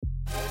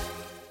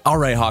All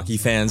right, hockey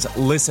fans,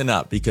 listen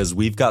up because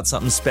we've got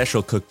something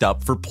special cooked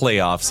up for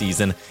playoff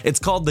season. It's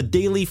called the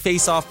Daily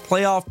Face-Off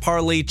Playoff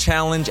Parlay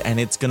Challenge, and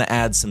it's going to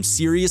add some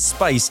serious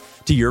spice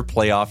to your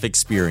playoff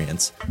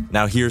experience.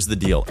 Now, here's the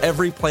deal.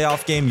 Every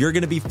playoff game, you're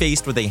going to be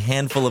faced with a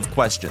handful of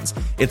questions.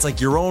 It's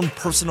like your own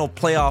personal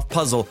playoff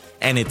puzzle,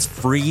 and it's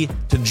free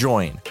to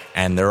join.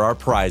 And there are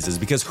prizes,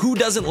 because who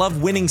doesn't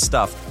love winning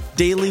stuff?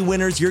 Daily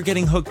winners, you're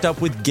getting hooked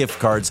up with gift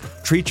cards.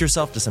 Treat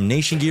yourself to some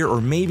Nation gear or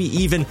maybe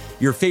even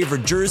your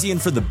favorite jersey.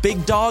 And for the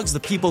big dogs, the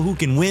people who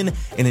can win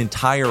an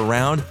entire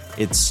round,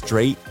 it's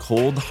straight,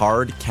 cold,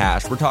 hard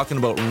cash. We're talking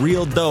about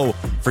real dough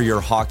for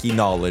your hockey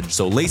knowledge.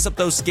 So lace up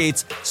those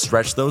skates,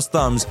 stretch those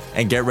thumbs,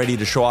 and get ready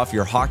to show off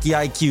your hockey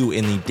IQ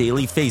in the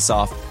Daily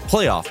Face-Off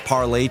Playoff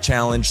Parlay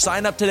Challenge.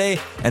 Sign up today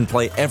and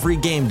play every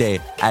game day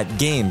at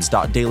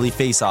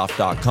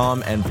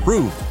games.dailyfaceoff.com and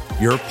prove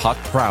your puck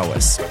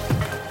prowess.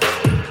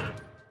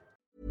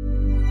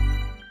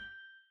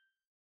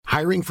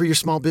 Hiring for your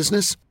small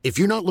business? If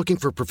you're not looking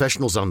for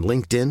professionals on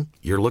LinkedIn,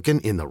 you're looking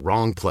in the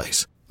wrong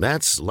place.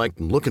 That's like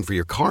looking for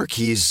your car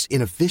keys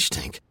in a fish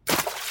tank.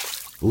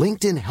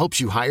 LinkedIn helps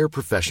you hire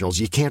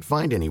professionals you can't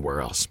find anywhere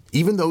else,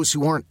 even those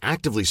who aren't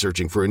actively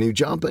searching for a new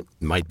job but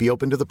might be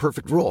open to the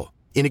perfect role.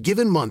 In a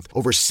given month,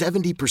 over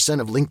 70%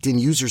 of LinkedIn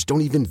users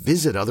don't even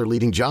visit other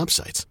leading job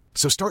sites.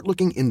 So start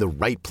looking in the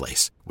right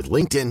place. With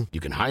LinkedIn, you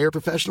can hire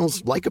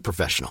professionals like a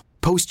professional.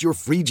 Post your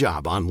free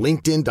job on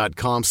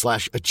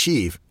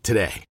linkedin.com/achieve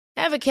today.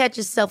 Ever catch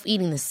yourself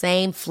eating the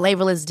same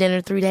flavorless dinner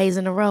 3 days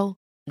in a row?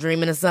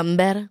 Dreaming of something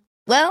better?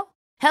 Well,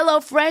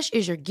 HelloFresh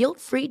is your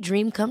guilt-free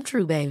dream come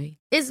true, baby.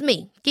 It's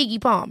me,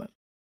 Keke Palmer.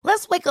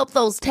 Let's wake up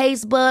those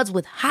taste buds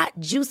with hot,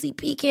 juicy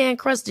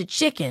pecan-crusted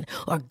chicken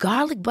or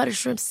garlic butter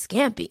shrimp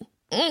scampi.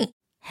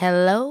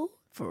 Hello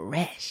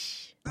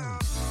Fresh.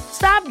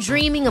 Stop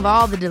dreaming of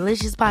all the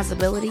delicious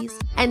possibilities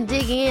and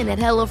dig in at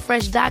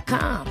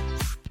HelloFresh.com.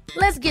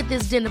 Let's get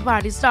this dinner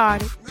party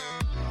started.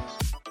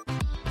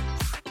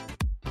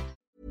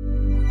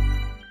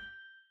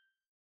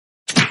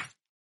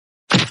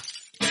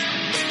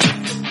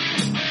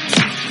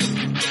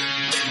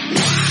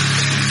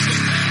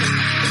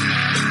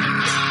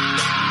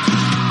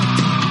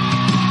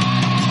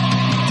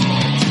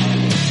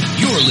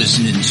 You're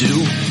listening to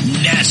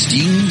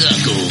Nasty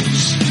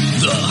Knuckles,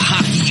 the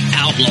Hockey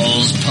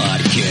Outlaws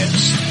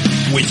podcast,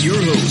 with your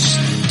hosts,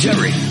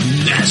 Derek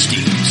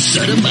Nasty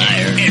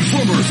Sotomayor and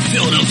former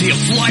Philadelphia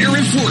Flyer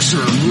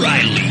enforcer,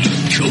 Riley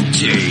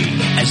Cote,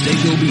 as they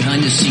go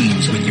behind the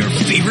scenes with your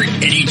favorite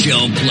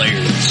NHL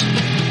players.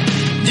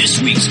 This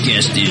week's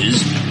guest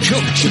is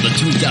coach of the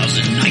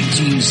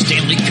 2019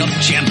 Stanley Cup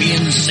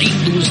champion St.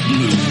 Louis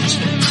Blues,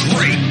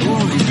 Craig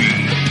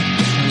Berube.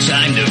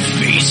 Time to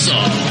face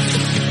off.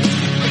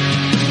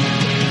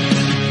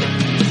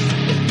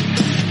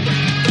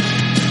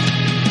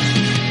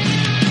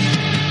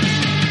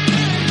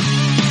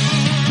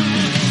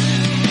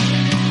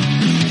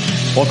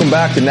 Welcome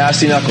back to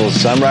Nasty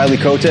Knuckles. I'm Riley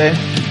Cote.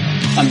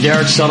 I'm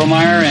Derek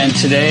Sotomayor, and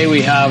today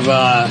we have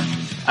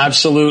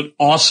absolute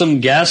awesome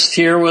guest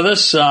here with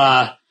us,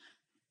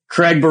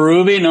 Craig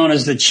Berube, known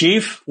as the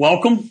Chief.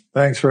 Welcome.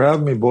 Thanks for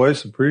having me,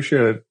 boys.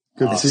 Appreciate it.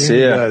 Good to see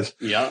you guys.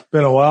 Yeah.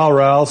 Been a while,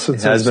 Ral,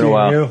 since I've seen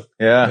you.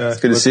 Yeah, it's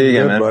good to see you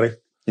again, man. Buddy.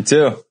 You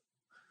too.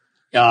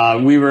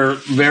 We were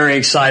very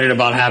excited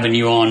about having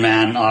you on,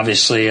 man.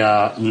 Obviously,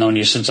 I've known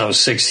you since I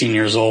was 16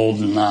 years old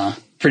and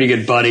pretty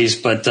good buddies,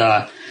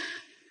 but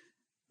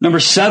number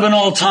 7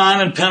 all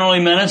time in penalty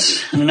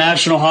minutes in the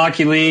National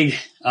Hockey League,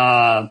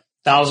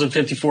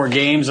 1,054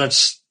 games.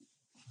 That's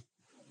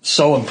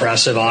so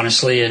impressive,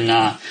 honestly.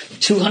 And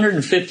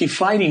 250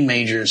 fighting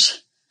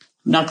majors,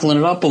 knuckling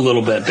it up a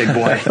little bit, big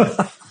boy.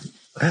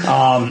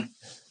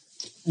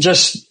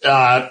 Just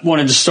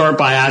wanted to start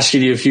by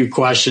asking you a few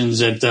questions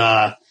that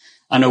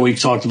I know we've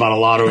talked about a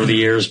lot over the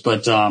years,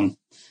 but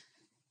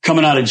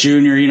coming out of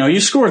junior, you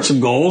scored some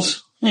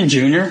goals in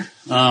junior.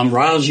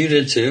 Riles, you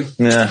did too.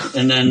 Yeah.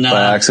 And then,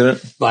 by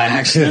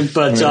accident.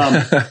 But,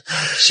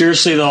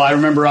 seriously though, I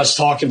remember us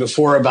talking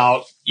before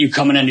about you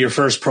coming into your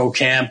first pro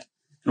camp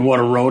and what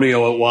a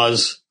rodeo it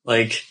was.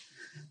 Like,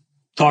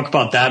 talk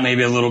about that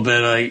maybe a little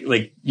bit. I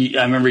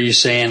remember you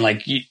saying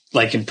like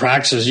in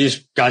practice, you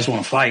guys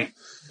want to fight.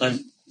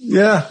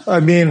 Yeah. I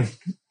mean,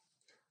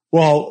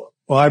 well,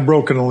 I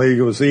broke in the league.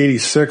 It was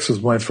 86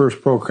 was my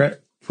first pro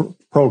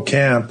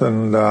camp.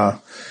 And,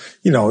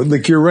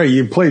 like you're right.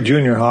 You play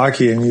junior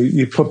hockey and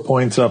you put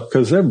points up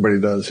because everybody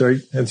does, right?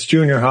 It's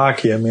junior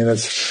hockey. I mean,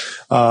 it's,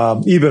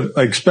 even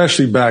like,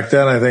 especially back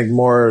then, I think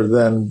more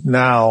than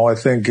now, I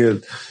think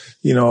it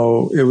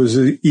was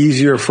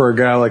easier for a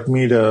guy like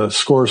me to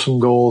score some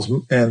goals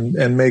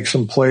and make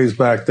some plays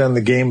back then.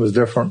 The game was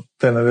different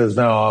than it is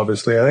now,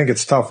 obviously. I think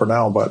it's tougher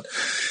now, but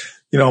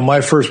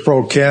my first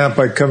pro camp,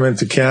 I come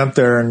into camp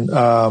there and,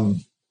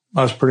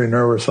 I was pretty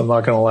nervous. I'm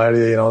not going to lie to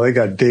you. They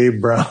got Dave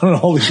Brown and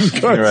all these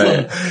guys,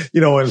 right.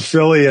 In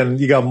Philly, and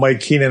you got Mike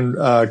Keenan,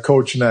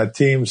 coaching that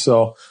team.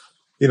 So,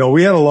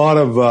 we had a lot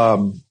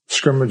of,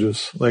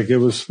 scrimmages. Like it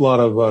was a lot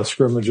of,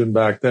 scrimmaging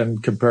back then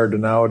compared to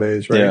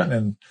nowadays. Right. Yeah.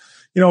 And,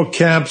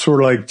 camps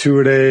were like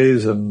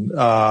 2-a-days and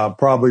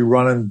probably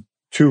running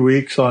 2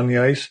 weeks on the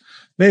ice.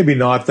 Maybe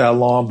not that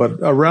long, but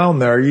around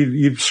there,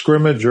 you'd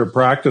scrimmage or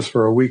practice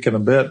for a week and a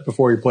bit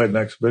before you played an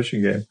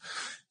exhibition game.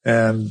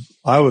 And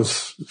I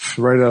was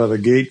right out of the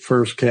gate,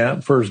 first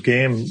game,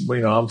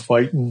 I'm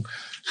fighting.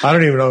 I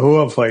don't even know who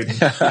I'm fighting.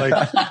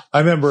 Like, I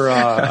remember,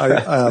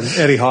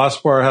 Eddie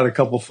Hospar, had a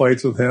couple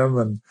fights with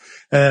him,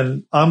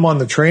 and I'm on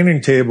the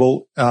training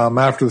table,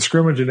 after the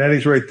scrimmage, and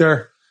Eddie's right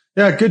there.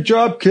 Yeah, good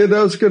job, kid.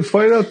 That was a good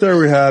fight out there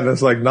we had. And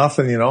it's like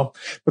nothing,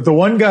 But the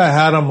one guy I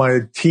had on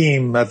my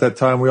team at that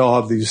time, we all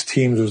have these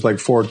teams. There's like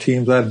 4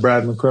 teams. I had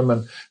Brad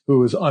McCrimmon, who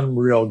was an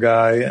unreal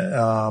guy,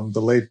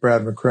 the late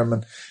Brad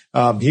McCrimmon.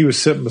 He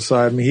was sitting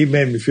beside me. He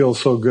made me feel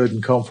so good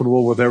and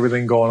comfortable with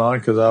everything going on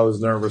because I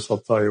was nervous, I'll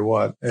tell you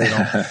what.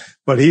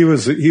 But he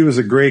was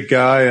a great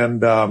guy,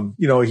 and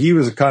he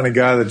was the kind of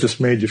guy that just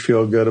made you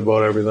feel good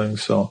about everything.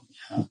 So,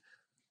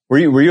 were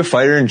you a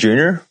fighter in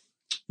junior?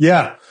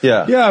 Yeah,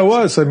 I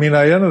was. I mean,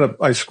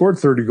 I scored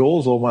 30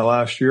 goals all my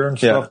last year and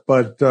stuff.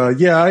 But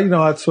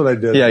that's what I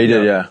did. Yeah, you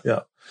did. Yeah.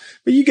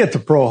 But you get to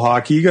pro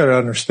hockey, you got to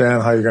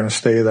understand how you're going to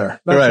stay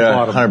there. That's right,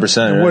 the bottom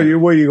 100%. Right.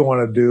 What you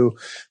want to do?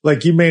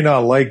 Like, you may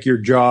not like your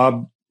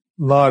job.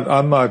 I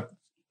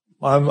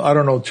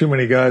don't know too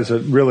many guys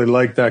that really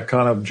like that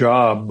kind of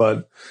job,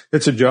 but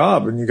it's a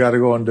job and you got to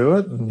go and do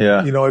it. And,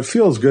 it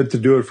feels good to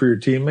do it for your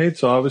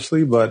teammates,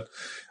 obviously, but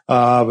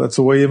that's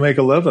the way you make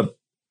a living.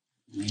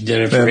 You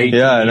did it for 18 years.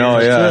 Yeah, I know.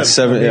 Yeah, that's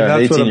 18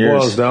 years. What it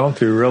boils down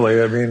to,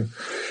 really. I mean,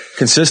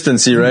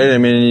 consistency, right? I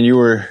mean, you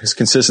were as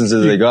consistent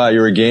as they got.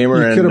 You were a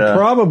gamer. You could have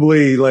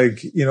probably,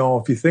 if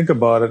you think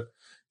about it,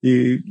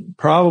 you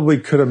probably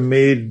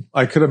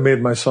I could have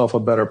made myself a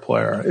better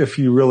player if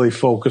you really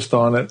focused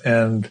on it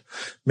and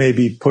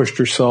maybe pushed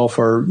yourself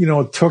or,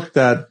 took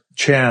that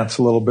chance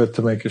a little bit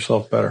to make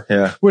yourself better.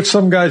 Yeah. Which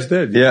some guys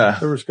did. Yeah.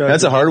 There was guys.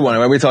 That's a hard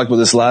one. We talked about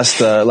this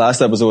last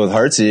episode with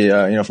Hartsey,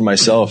 for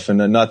myself,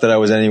 and not that I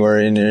was anywhere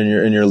in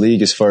your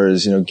league as far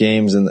as,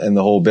 games and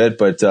the whole bit,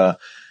 but,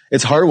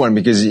 it's a hard one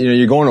because,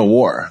 you're going to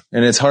war,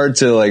 and it's hard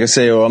to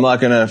say, I'm not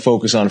going to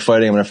focus on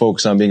fighting. I'm going to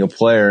focus on being a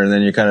player. And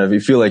then you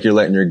feel like you're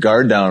letting your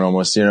guard down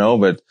almost,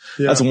 but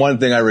that's one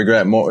thing I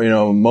regret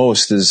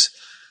most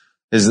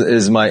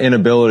is my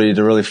inability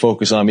to really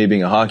focus on me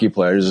being a hockey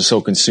player. I was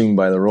so consumed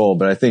by the role,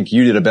 but I think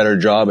you did a better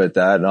job at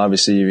that. And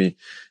obviously,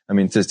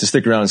 to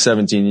stick around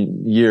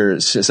 17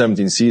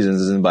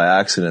 seasons isn't by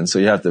accident. So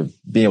you have to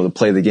be able to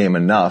play the game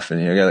enough.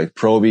 And you got like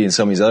Proby and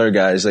some of these other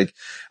guys, at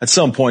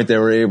some point they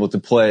were able to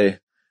play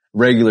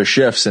regular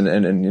shifts and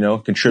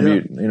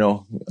contribute,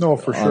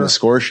 for sure. On the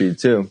score sheet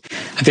too.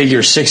 I think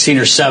you're 16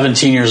 or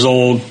 17 years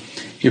old.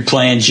 You're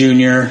playing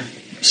junior.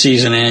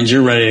 Season ends,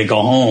 you're ready to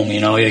go home.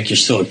 Like you're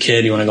still a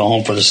kid. You want to go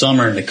home for the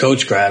summer, and the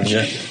coach grabs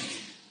you,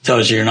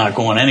 tells you you're not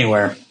going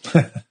anywhere.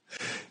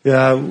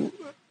 Yeah.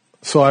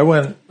 So I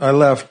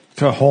left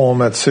to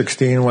home at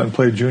 16, went and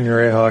played junior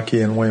A hockey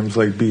in Williams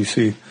Lake,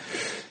 BC.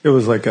 It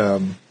was like,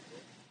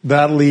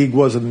 that league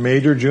wasn't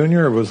major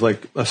junior. It was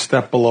like a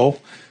step below.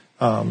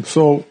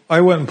 So I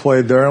went and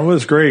played there, and it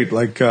was great.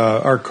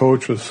 Our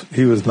coach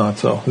he was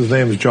nuts. So his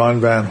name is John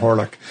Van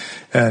Horlick,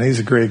 and he's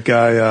a great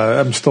guy.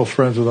 I'm still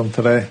friends with him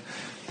today.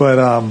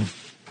 But,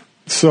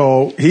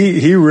 so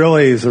he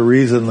really is the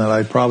reason that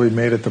I probably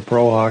made it to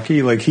pro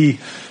hockey. Like he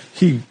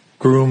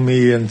groomed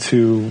me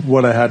into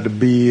what I had to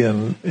be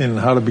and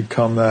how to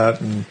become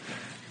that, and,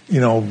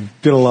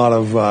 did a lot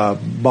of,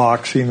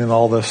 boxing and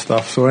all this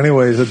stuff. So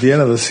anyways, at the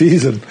end of the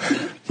season,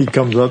 he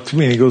comes up to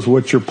me and he goes,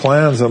 "What's your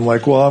plans?" I'm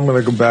like, "Well, I'm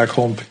going to go back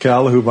home to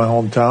Calahoo, my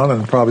hometown,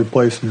 and probably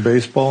play some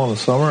baseball in the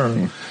summer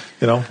and,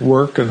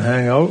 work and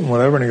hang out and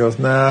whatever." And he goes,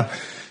 "Nah."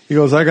 He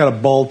goes, "I got a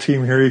ball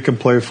team here you can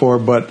play for,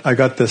 but I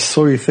got this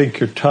So You Think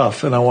You're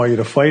Tough, and I want you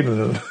to fight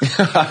in it."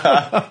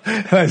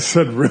 And I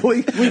said,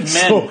 "Really?" With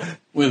men,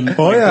 with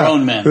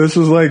grown men. This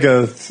was like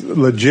a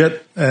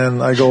legit.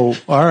 And I go,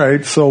 "All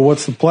right, so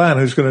what's the plan?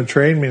 Who's going to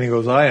train me?" And he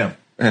goes, "I am."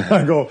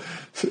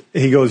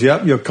 He goes,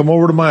 "Yep, you'll come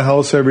over to my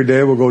house every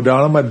day. We'll go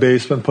down in my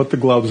basement, put the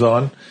gloves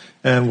on,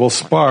 and we'll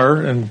spar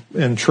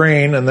and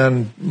train, and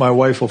then my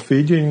wife will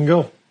feed you and you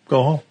can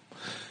go home."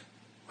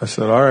 I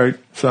said, "All right,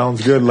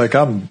 sounds good." I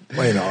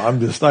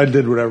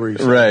did whatever he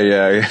said. Right,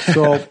 yeah.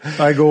 So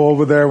I go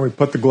over there and we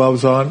put the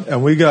gloves on,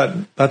 and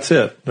that's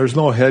it. There's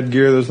no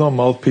headgear, there's no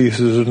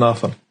mouthpieces, there's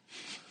nothing.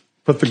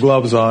 Put the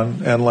gloves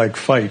on and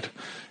fight.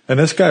 And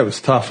this guy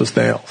was tough as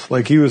nails.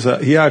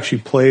 He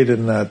actually played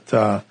in that,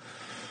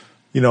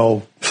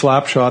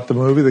 Slapshot, the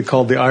movie they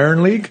called the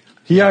Iron League.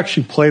 He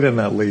actually played in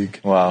that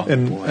league. Wow.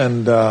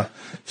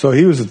 So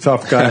he was a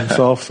tough guy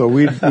himself. So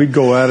we'd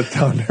go at it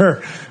down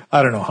there.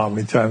 I don't know how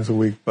many times a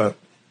week, but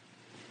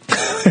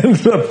I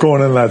ended up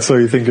going in that So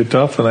You Think You're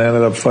Tough, and I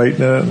ended up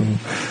fighting it, and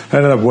I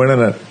ended up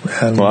winning it,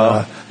 and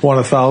won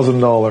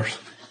 $1,000.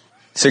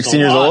 16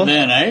 years old?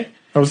 Then, eh?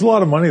 That was a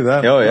lot of money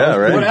then. Oh, yeah,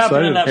 right. What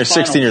happened in that You're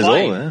 16 years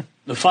fight? old, man.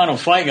 The final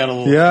fight got a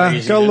little crazy.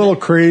 Yeah, got a little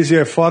crazy.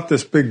 I fought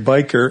this big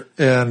biker,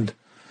 and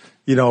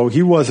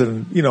he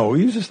wasn't, he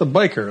was just a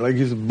biker. Like,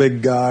 he's a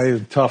big guy,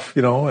 tough,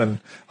 and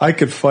I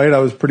could fight. I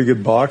was a pretty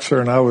good boxer,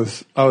 and I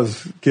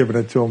was giving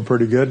it to him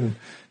pretty good, and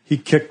he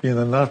kicked me in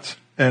the nuts.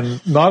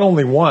 And not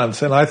only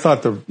once, and I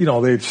thought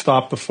they'd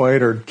stop the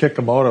fight or kick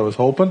him out. I was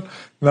hoping.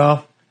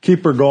 No,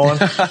 keep her going.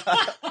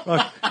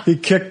 He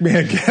kicked me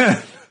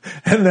again.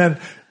 And then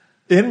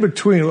in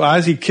between,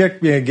 as he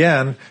kicked me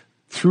again,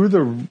 through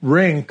the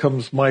ring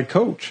comes my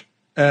coach.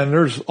 And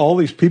there's all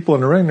these people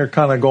in the ring. They're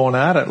kind of going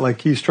at it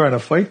like he's trying to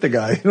fight the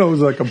guy. It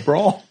was like a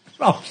brawl.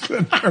 I was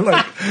sitting there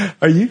like,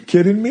 are you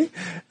kidding me?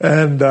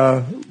 And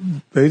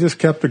they just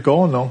kept it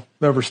going, though.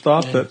 Never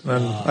stopped it.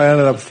 And I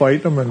ended up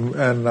fighting him,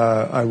 and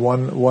I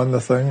won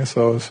the thing.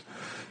 So it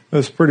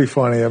was pretty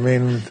funny. I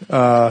mean,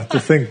 to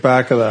think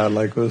back of that,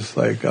 like, was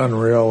like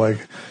unreal.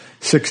 Like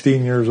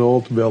 16 years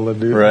old to be able to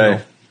do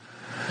right.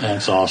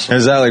 That's awesome.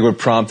 Is that like what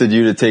prompted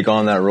you to take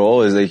on that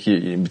role? Is like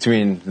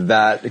between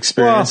that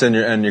experience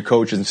and your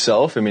coach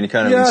himself? I mean,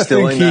 kind of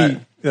instilling that.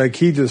 Like,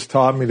 he just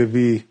taught me to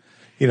be,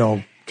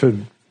 to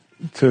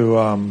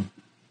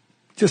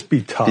just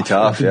be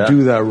tough, to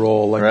do that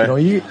role. Like, right.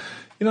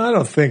 I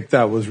don't think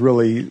that was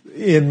really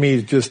in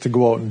me just to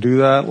go out and do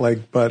that.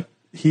 Like, but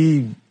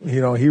he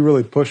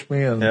really pushed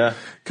me and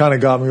kind of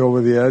got me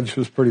over the edge. It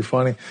was pretty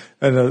funny.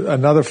 And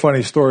another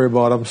funny story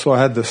about him. So I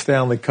had the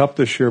Stanley Cup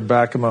this year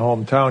back in my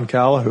hometown,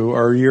 Calahoo,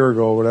 or a year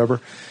ago, or whatever.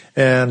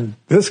 And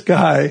this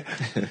guy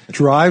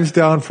drives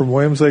down from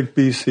Williams Lake,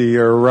 BC,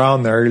 or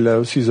around there. He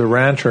lives. He's a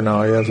rancher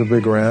now. He has a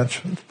big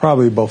ranch. It's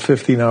probably about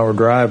 15-hour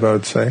drive, I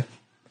would say.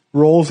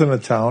 Rolls into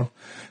town.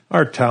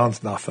 Our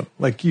town's nothing.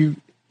 But he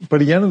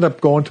ended up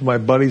going to my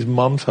buddy's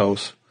mom's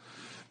house.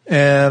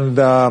 And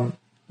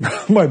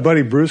my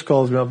buddy Bruce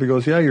calls me up. He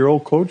goes, yeah, your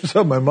old coach is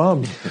at my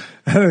mom's.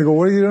 And I go,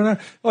 what are you doing there?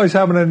 Oh, he's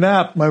having a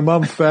nap. My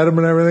mom fed him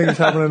and everything. He's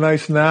having a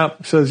nice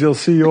nap. Says he'll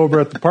see you over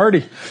at the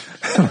party.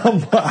 And I'm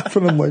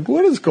laughing. I'm like,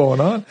 what is going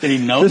on? Did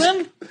he know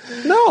them?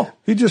 No.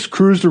 He just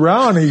cruised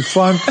around. He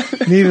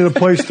needed a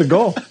place to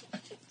go.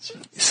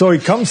 So he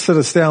comes to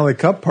the Stanley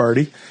Cup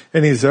party,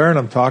 and he's there, and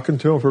I'm talking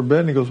to him for a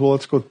bit, and he goes, well,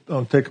 let's go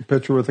take a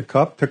picture with the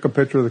cup. Take a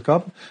picture of the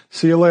cup.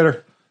 See you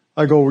later.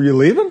 I go, were you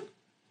leaving?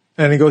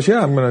 And he goes,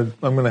 yeah, I'm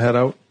gonna head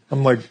out.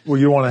 I'm like, well,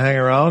 you want to hang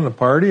around the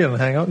party and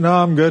hang out? No,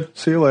 I'm good.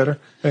 See you later.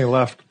 And he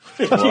left.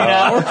 15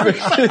 hours? Wait.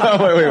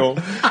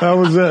 That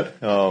was it.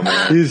 Oh,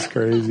 man. He's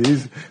crazy.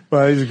 He's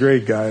a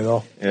great guy,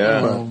 though.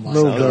 Yeah. A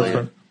little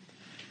different.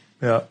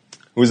 Yeah.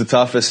 Who's the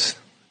toughest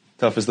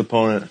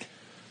opponent?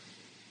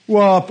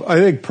 Well, I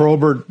think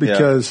Probert,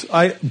 because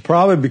I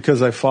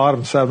fought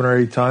him 7 or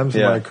 8 times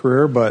in my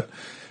career, but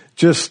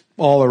just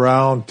all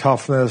around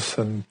toughness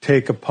and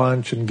take a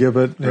punch and give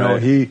it.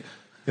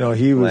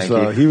 He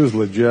was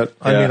legit.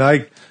 I mean,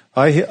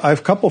 I have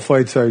a couple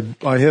fights. I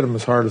hit him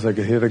as hard as I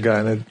could hit a guy,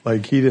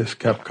 and he just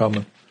kept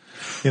coming.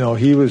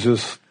 He was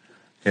just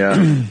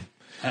and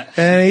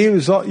he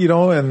was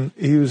and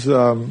he was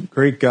a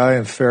great guy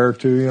and fair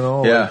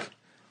too.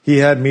 He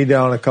had me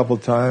down a couple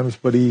times,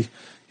 but he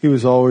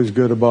was always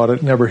good about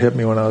it. Never hit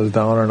me when I was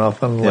down or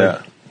nothing.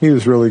 He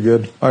was really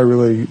good. I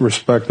really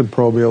respected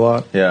Proby a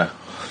lot. Yeah.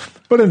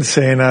 But in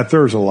saying that,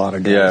 there's a lot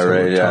of guys. Yeah,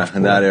 right. Yeah,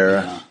 in that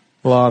era,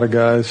 a lot of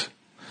guys.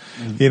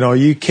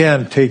 You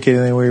can't take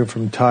anything away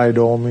from Ty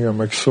Domi or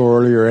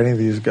McSorley or any of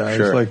these guys.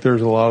 Sure. Like,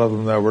 there's a lot of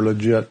them that were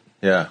legit.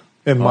 Yeah.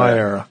 In my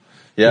era.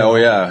 Yeah. Oh,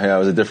 yeah. It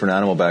was a different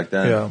animal back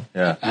then.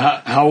 Yeah.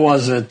 How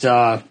was it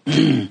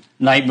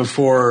night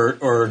before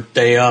or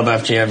day of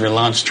after you have your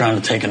lunch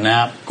trying to take a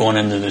nap going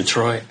into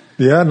Detroit?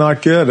 Yeah,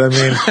 not good. I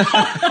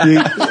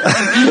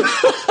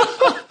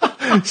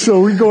mean, so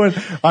we go in.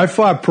 I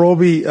fought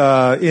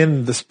Proby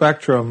in the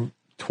Spectrum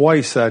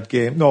twice that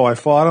game. No, I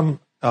fought him.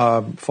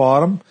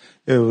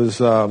 It was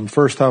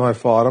first time I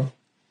fought him.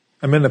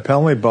 I'm in the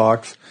penalty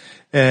box,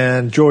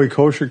 and Joey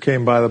Kosher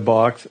came by the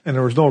box, and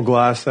there was no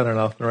glass then or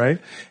nothing, right?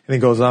 And he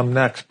goes, I'm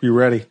next. Be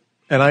ready.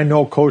 And I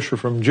know Kosher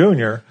from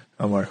junior.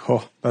 I'm like,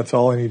 oh, that's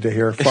all I need to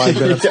hear. 5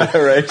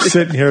 minutes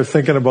sitting here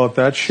thinking about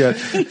that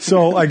shit.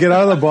 So I get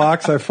out of the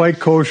box, I fight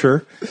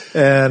Kosher,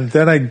 and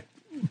then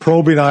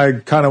Proby and I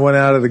kind of went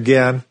at it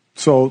again.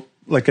 So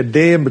like a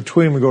day in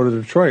between, we go to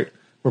Detroit.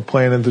 We're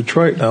playing in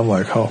Detroit, and I'm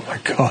like, oh my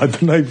God,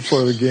 the night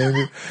before the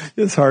game,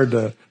 it's hard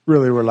to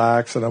really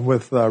relax. And I'm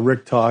with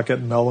Rick Tocchet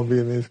and Mellenby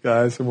and these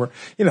guys, and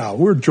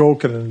we're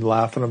joking and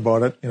laughing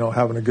about it,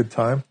 having a good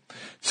time.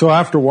 So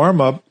after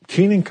warm up,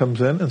 Keenan comes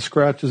in and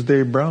scratches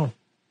Dave Brown.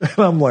 And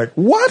I'm like,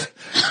 what?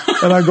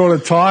 And I go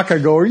to Talk. I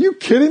go, are you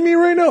kidding me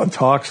right now? And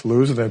Talk's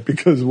losing it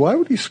because why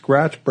would he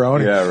scratch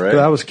Brownie? Yeah, right.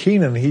 That was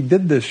Keenan. He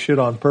did this shit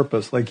on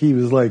purpose. Like, he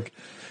was like,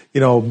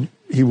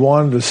 he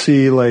wanted to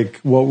see like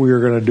what we were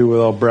going to do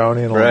without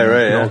Brownie and all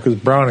that, because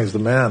Brownie's the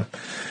man.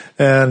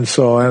 And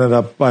so I ended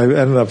up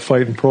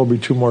fighting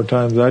Proby 2 more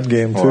times that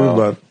game too. Wow.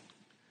 But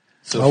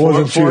so I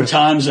wasn't four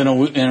times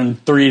in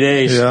 3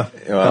 days. Yeah,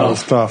 that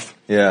was tough.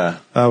 Yeah,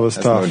 that was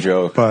tough. No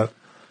joke. But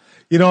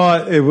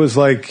it was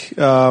like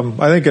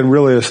I think it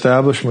really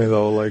established me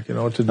though, like to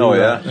do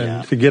that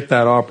and to get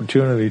that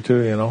opportunity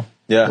too.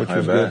 Yeah, which I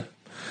was bet.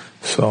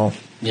 Good. So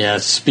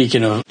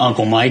speaking of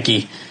Uncle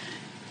Mikey.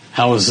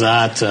 How was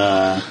that?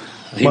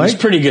 He was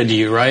pretty good to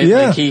you, right?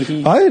 Yeah,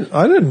 like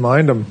I didn't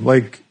mind him.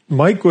 Like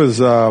Mike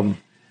was,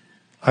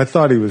 I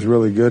thought he was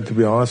really good, to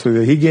be honest with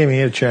you. He gave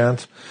me a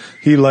chance.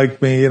 He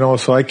liked me,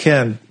 so I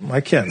can't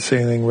say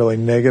anything really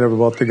negative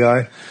about the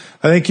guy.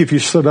 I think if you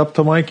stood up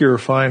to Mike, you were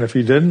fine. If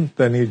you didn't,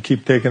 then he'd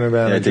keep taking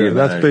advantage of it.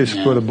 That's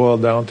basically what it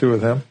boiled down to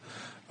with him.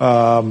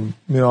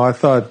 I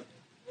thought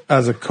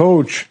as a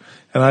coach,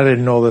 and I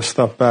didn't know this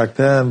stuff back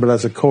then, but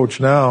as a coach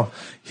now,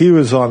 he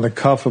was on the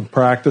cuff of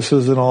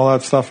practices and all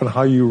that stuff and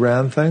how you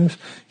ran things.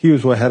 He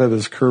was ahead of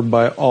his curve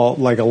by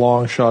like a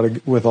long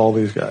shot with all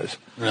these guys.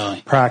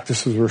 Really?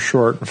 Practices were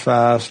short and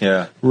fast.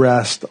 Yeah.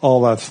 Rest,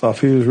 all that stuff.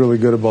 He was really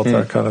good about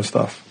that kind of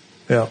stuff.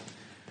 Yeah.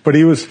 But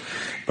he was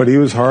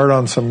hard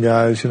on some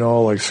guys,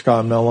 like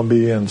Scott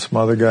Mellenby and some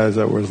other guys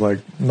that was like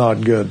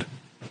not good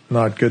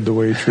the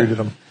way he treated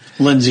them.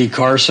 Lindsey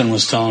Carson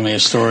was telling me a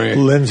story.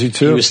 Lindsey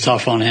too. He was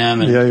tough on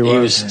him, and he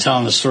was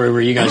telling the story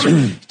where you guys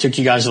took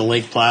you guys to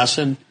Lake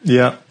Placid.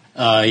 Yeah.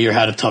 You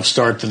had a tough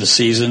start to the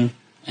season,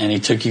 and he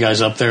took you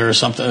guys up there or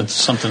something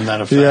to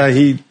that effect. Yeah,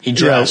 he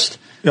dressed.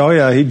 Yeah. Oh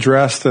yeah, he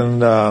dressed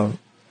and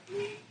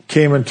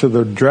came into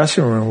the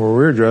dressing room where we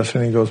were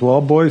dressing. He goes, "Well,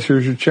 boys,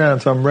 here's your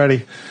chance. I'm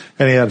ready."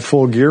 And he had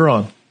full gear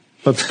on.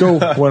 Let's go.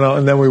 Went out,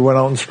 and then we went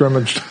out and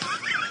scrimmaged.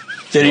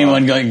 Did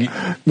anyone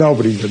go?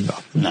 Nobody did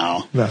nothing.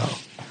 No.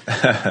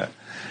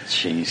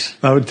 Jeez.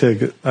 I would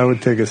take it. I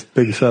would take a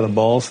big set of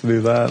balls to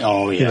do that.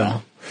 Oh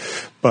yeah.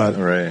 But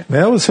right.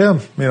 That was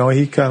him.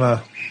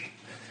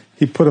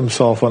 He put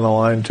himself on the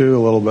line too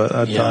a little bit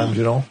at times.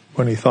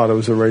 When he thought it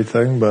was the right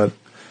thing. But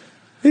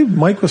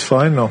Mike was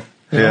fine though.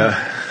 Yeah.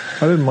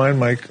 I didn't mind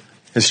Mike.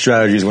 His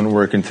strategies wouldn't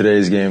work in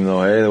today's game,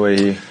 though. Hey, the way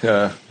he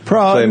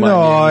played mind games.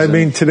 I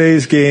mean,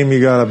 today's game, you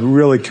got to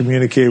really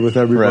communicate with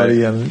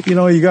everybody, right. And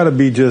you got to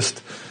be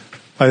just,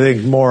 I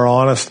think, more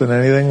honest than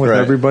anything with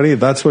everybody.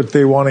 That's what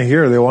they want to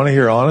hear. They want to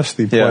hear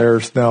honesty.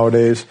 Players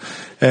nowadays,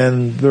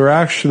 and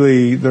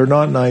they're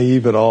not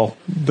naive at all.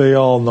 They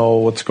all know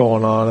what's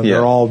going on, and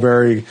they're all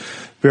very,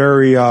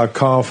 very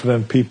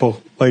confident people.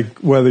 Like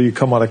whether you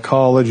come out of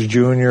college,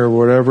 junior,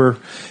 whatever,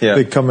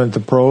 they come into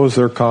pros,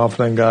 they're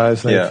confident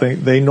guys.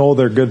 And they know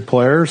they're good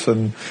players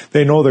and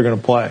they know they're going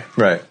to play.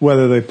 Right.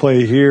 Whether they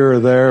play here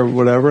or there,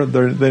 whatever,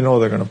 they know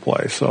they're going to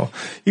play. So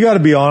you got to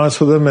be honest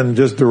with them and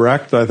just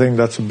direct. I think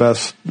that's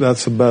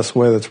the best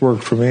way that's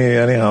worked for me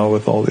anyhow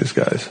with all these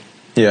guys.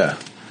 Yeah.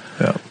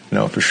 Yeah.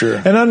 No, for sure.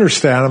 And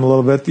understand them a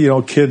little bit.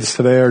 Kids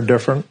today are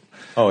different.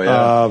 Oh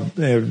yeah.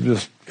 They've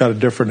just got a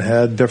different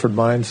head, different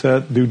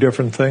mindset, do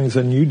different things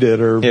than you did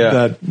or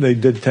that they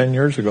did 10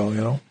 years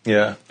ago,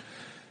 Yeah. Do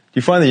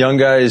you find the young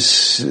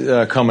guys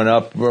coming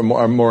up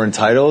are more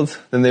entitled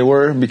than they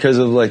were because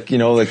of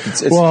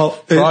it's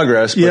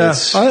progress?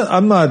 But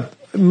I'm not.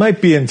 It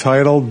might be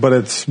entitled, but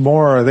it's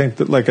more. I think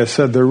that, like I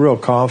said, they're real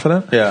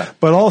confident. Yeah.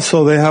 But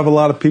also, they have a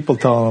lot of people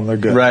telling them they're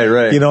good.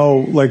 Right.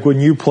 Like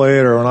when you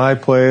played or when I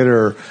played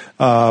or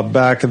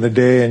back in the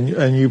day,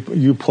 and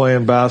you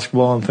playing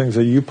basketball and things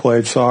that you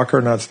played, soccer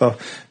and that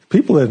stuff.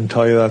 People didn't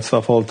tell you that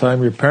stuff all the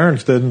time. Your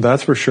parents didn't,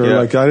 that's for sure. Yeah.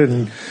 Like I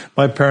didn't.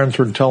 My parents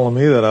were telling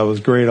me that I was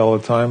great all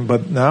the time.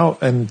 But now,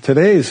 in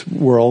today's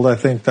world, I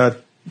think that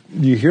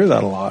you hear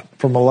that a lot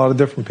from a lot of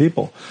different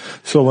people.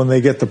 So when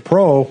they get to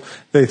pro,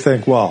 they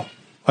think, well,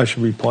 I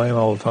should be playing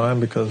all the time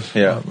because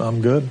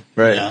I'm good.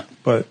 Right. Yeah.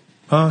 But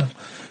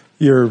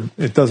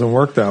it doesn't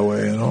work that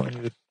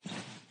way,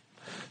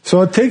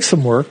 So it takes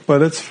some work,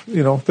 but it's,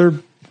 they're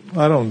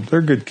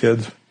good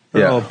kids.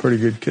 They're all pretty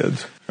good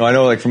kids. I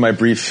know, like from my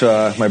brief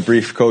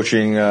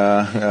coaching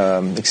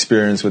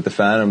experience with the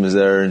Phantoms,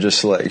 there,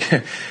 just like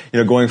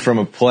going from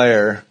a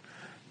player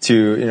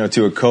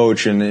to a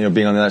coach, and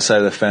being on that side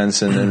of the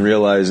fence, and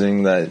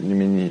realizing that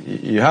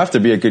you have to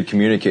be a good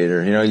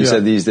communicator. You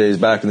said these days,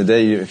 back in the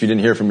day, if you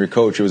didn't hear from your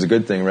coach, it was a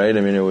good thing, right? I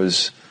mean, it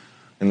was,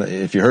 and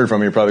if you heard from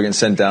him, you're probably getting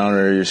sent down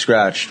or you're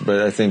scratched.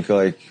 But I think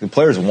like the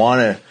players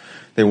want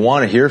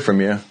to hear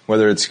from you,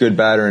 whether it's good,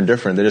 bad, or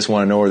indifferent. They just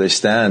want to know where they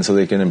stand so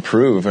they can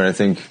improve. And I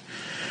think.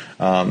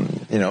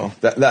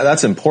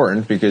 That's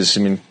important because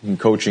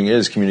coaching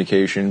is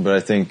communication. But I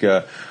think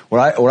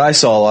what I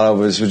saw a lot of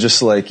was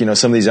just like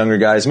some of these younger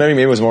guys.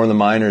 Maybe it was more in the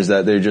minors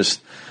that they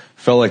just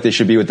felt like they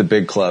should be with the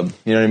big club.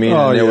 You know what I mean?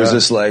 And it was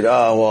just like,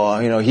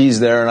 he's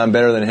there and I'm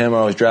better than him.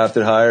 Or I was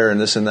drafted higher and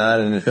this and that.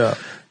 And it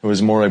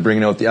was more like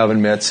bringing out the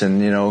oven mitts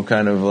and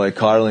kind of like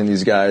coddling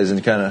these guys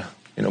and kind of.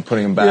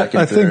 Putting them back.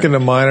 I think in the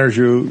minors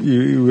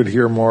you would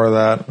hear more of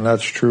that, and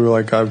that's true.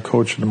 Like I've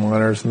coached in the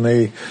minors, and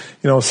they,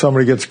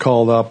 somebody gets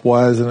called up.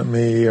 Why isn't it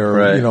me?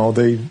 Or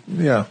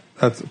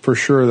that's for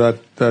sure.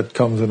 That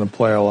comes into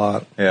play a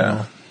lot.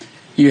 Yeah.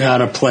 You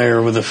had a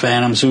player with the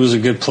Phantoms who was a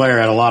good player,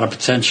 had a lot of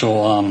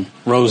potential.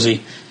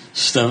 Rosie,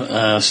 Stefan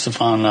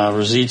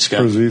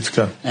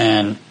Ruzicka.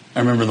 And I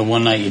remember the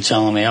one night you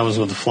telling me I was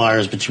with the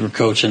Flyers, but you were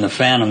coaching the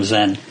Phantoms,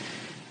 and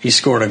he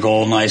scored a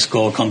goal, nice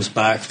goal, comes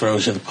back,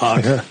 throws you the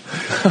puck.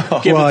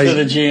 Give it to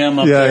the GM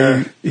up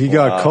there. He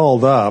got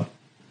called up,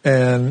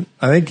 and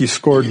I think he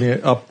scored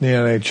up in the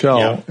NHL.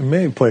 Yeah. He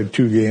may have played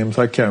 2 games.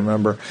 I can't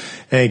remember.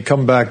 And he'd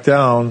come back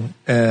down,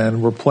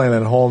 and we're playing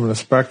at home in the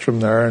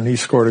Spectrum there, and he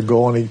scored a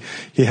goal, and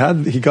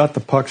he got the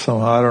puck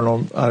somehow. I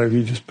don't know if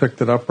he just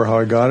picked it up or how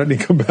he got it. And he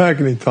come back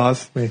and he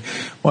tossed me,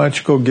 "Why don't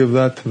you go give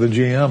that to the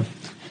GM?"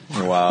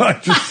 Wow. I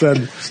just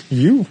said,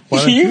 "You go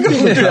do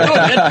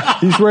it."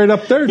 He's right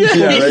up there.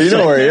 Yeah, you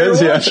know where he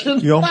is. Yeah.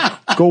 You know,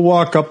 go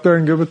walk up there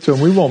and give it to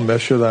him. We won't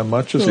miss you that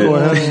much. Just go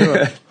ahead and do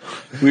it."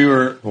 We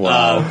were,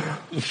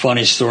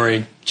 funny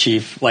story,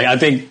 Chief. Like, I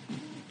think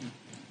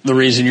the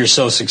reason you're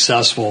so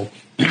successful,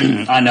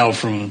 I know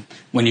from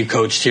when you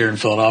coached here in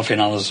Philadelphia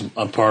and I was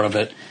a part of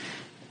it,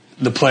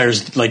 the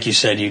players, like you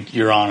said,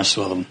 you're honest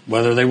with them.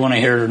 Whether they want to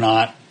hear it or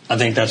not, I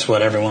think that's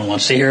what everyone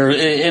wants to hear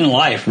in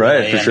life. Right,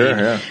 really. for sure,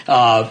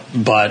 yeah.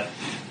 But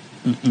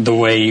the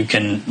way you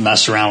can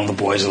mess around with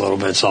the boys a little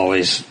bit's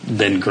always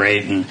been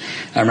great. And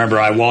I remember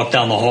I walked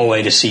down the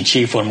hallway to see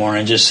Chief one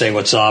morning and just say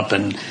what's up,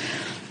 and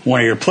one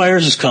of your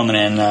players is coming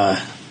in,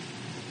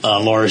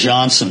 Lars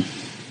Johnson.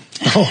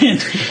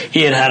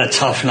 He had a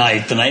tough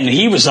night the night, and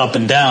he was up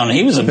and down.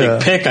 He was a big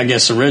pick, I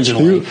guess,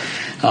 originally.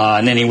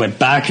 And then he went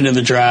back into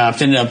the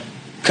draft, ended up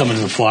coming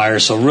to the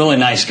Flyers. So really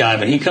nice guy,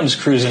 but he comes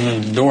cruising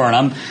in the door,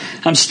 and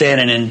I'm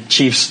standing in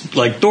Chief's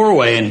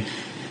doorway, and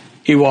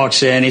he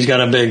walks in. He's got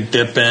a big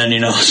dip in,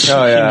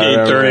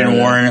 8:30 in the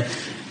morning.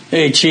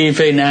 Hey, Chief.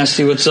 Hey,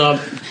 Nasty. What's up?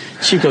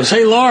 She goes,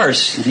 "Hey,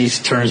 Lars." And he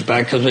turns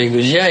back, comes back, he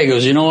goes, "Yeah." He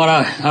goes, "You know what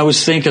I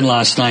was thinking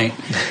last night?"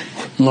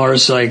 And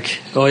Lars like,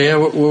 "Oh, yeah,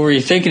 what were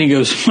you thinking?" He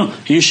goes,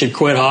 "You should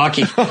quit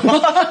hockey."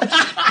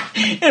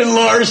 And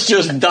Lars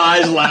just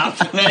dies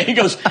laughing. And he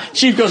goes,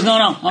 Chief goes,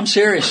 "No, I'm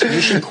serious.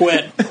 You should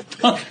quit.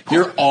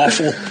 You're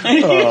awful." And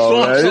he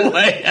walks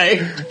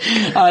away.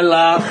 I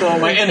laughed.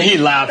 And he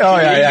laughed. Oh,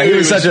 yeah. He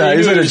was such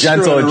a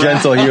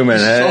gentle human.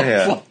 So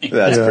yeah.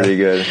 That's pretty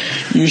good.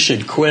 You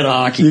should quit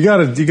hockey. You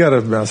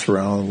gotta mess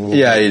around a little bit.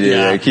 Yeah, you do.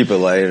 Yeah. Keep it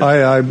light.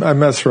 I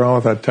mess around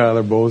with that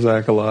Tyler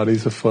Bozak a lot.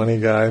 He's a funny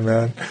guy,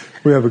 man.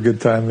 We have a good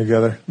time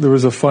together. There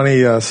was a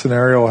funny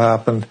scenario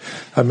happened.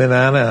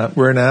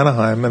 We're in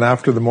Anaheim, and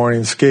after the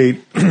morning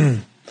skate,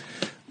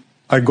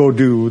 I go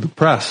do the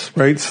press,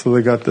 right? So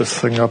they got this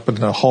thing up in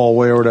the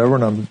hallway or whatever,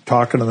 and I'm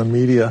talking to the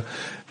media,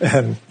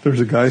 and there's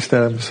a guy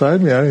standing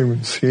beside me. I didn't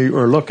even see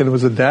or look, and it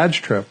was a dad's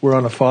trip. We're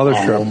on a father's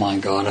trip. Oh, my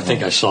God. I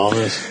think I saw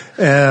this.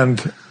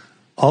 And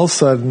all of a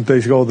sudden, they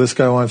go, "This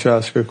guy wants you to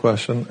ask you a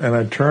question." And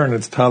I turn,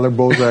 it's Tyler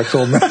Bozak's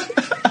old man.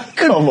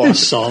 Come on. I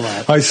saw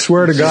that. I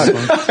swear to God.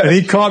 And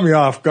he caught me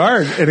off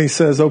guard, and he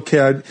says, "Okay,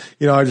 I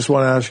just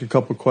want to ask you a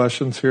couple of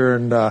questions here,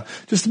 and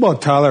just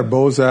about Tyler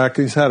Bozak.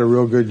 He's had a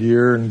real good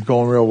year and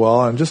going real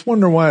well. I'm just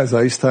wondering why his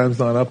ice time's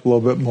not up a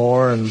little bit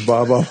more, and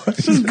blah, blah, blah."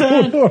 Just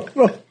going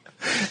on.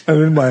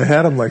 And in my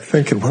head, I'm like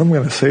thinking, what am I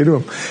going to say to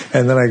him?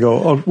 And then I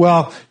go, "Oh,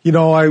 well,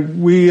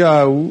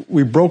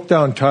 we broke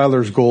down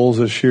Tyler's goals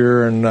this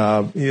year, and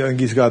I think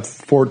he's got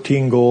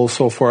 14 goals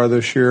so far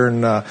this year.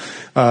 And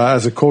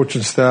as a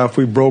coaching staff,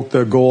 we broke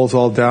the goals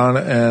all down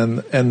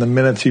and the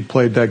minutes he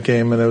played that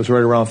game, and it was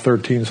right around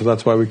 13. So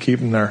that's why we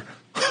keep him there."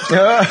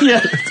 Yeah. He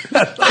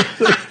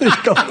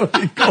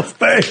goes,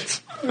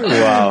 "Thanks."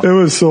 Wow. It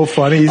was so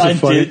funny. He's a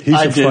funny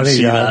guy.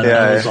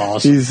 That was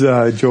awesome. He's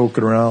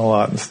joking around a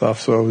lot and stuff,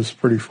 so it was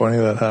pretty funny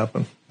that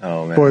happened.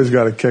 Oh, man. Boys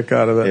got a kick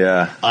out of it.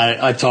 Yeah.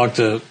 I talked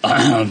to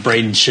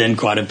Braden Shin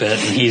quite a bit,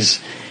 and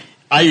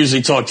I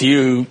usually talk to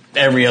you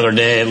every other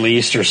day at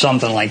least or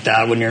something like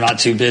that when you're not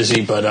too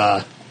busy,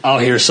 but I'll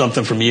hear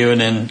something from you,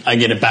 and then I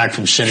get it back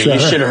from Shin. You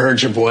should have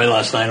heard your boy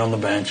last night on the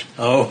bench.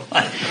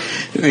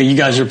 You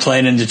guys were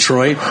playing in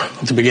Detroit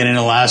at the beginning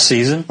of last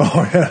season.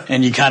 Oh, yeah.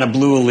 And you kind of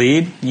blew a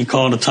lead. You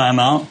called a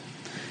timeout.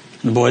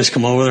 And the boys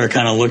come over, they're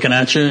kind of looking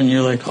at you, and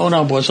you're like, "Oh,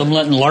 no, boys, I'm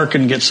letting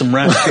Larkin get some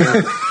rest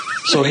here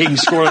so he can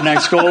score the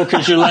next goal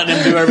because you're letting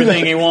him do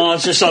everything he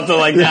wants," or something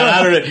like that.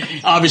 I don't know.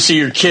 Obviously,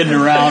 you're kidding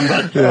around,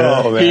 but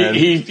man.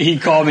 he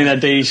called me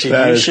that day. He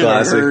said, "You should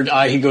have heard."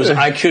 He goes,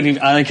 "I couldn't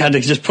even, I had to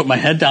just put my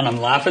head down.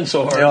 I'm laughing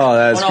so hard." Oh,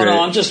 that's great.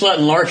 No, I'm just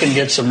letting Larkin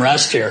get some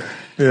rest here.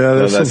 Yeah,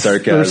 there's some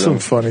sarcasm.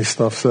 funny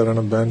stuff said on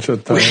a bench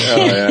at times.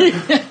 Oh,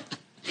 yeah.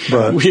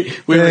 But the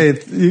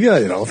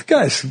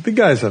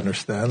guys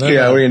understand.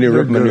 Yeah, we're going to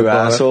rip him a new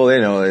about asshole. They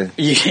know they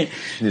Yeah.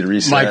 need to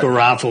reset. Michael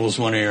Raffle was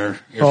one of your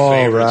Oh,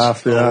 favorites.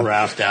 Raph, yeah. Oh,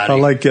 Raph Daddy. I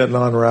like getting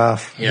on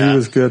Raph. Yeah. He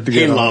was good to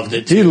get on. He loved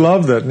it, too. He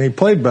loved it, and he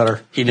played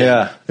better. He did.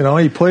 Yeah.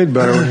 He played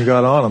better when you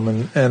got on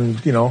him,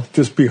 and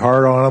just be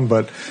hard on him,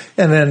 but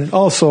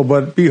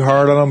be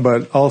hard on him,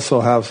 but also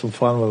have some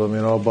fun with him,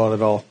 about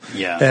it all.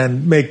 Yeah.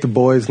 And make the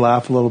boys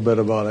laugh a little bit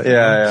about it.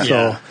 Yeah.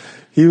 So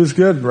he was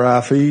good,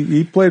 Raph.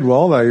 He played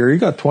well that year. He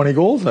got 20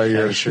 goals that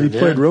year. he sure did.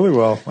 Played really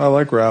well. I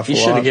like Raph He a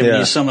should lot. have given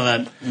you some of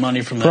that money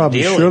from that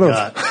Probably deal should he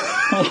have.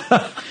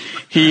 got.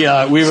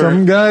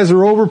 Some guys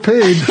are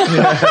overpaid.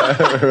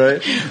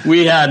 Right.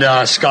 We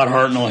had Scott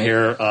Hartnell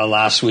here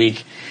last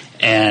week,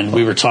 and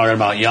we were talking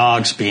about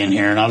Yogs being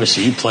here, and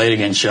obviously you played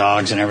against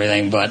Yogs and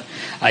everything, but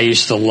I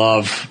used to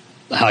love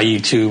how you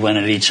two went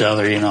at each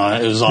other. It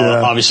was all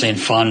obviously in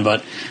fun,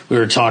 but we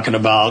were talking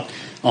about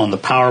on the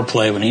power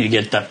play when he'd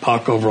get that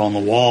puck over on the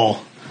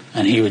wall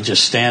and he would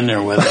just stand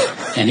there with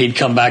it, and he'd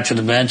come back to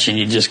the bench, and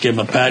you'd just give him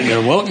a pat and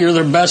go, well, you're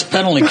their best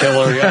penalty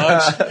killer,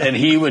 Yogs. And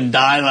he would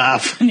die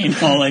laughing,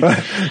 like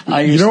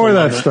I used You know to where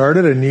love that it.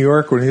 started? In New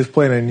York, when he was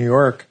playing in New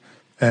York,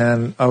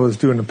 and I was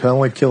doing a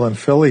penalty kill in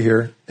Philly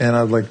here, and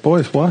I was like,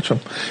 boys, watch him.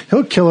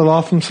 He'll kill it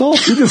off himself.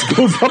 He just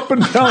goes up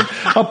and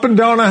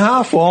down a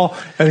half wall,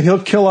 and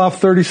he'll kill off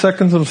 30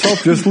 seconds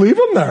himself. Just leave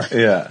him there.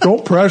 Yeah.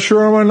 Don't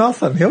pressure him or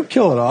nothing. He'll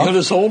kill it off. He'll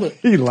just hold it.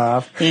 He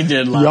laughed. He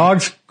did laugh.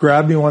 Yogs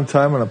grabbed me one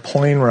time on a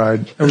plane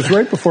ride. It was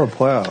right before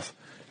playoffs.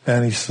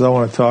 And he says, I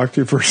want to talk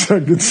to you for a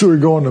second. So we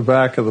go in the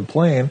back of the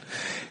plane.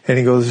 And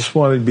he goes, just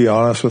wanted to be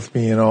honest with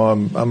me.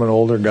 I'm an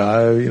older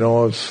guy.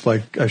 It's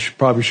like I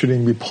probably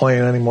shouldn't even be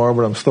playing anymore,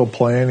 but I'm still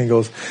playing. He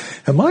goes,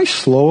 am I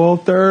slow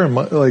out there? I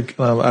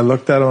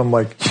looked at him. I'm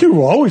like, you've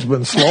always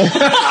been slow.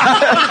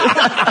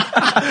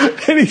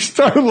 And he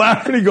started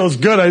laughing. He goes,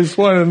 good. I just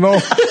wanted to know.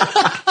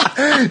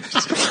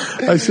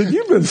 I said,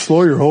 you've been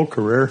slow your whole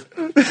career.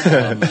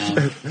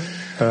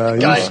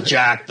 Guy's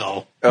jacked,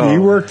 though. He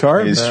worked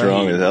hard. He's man.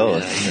 strong as hell.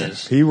 Yeah, he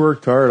is. He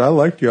worked hard. I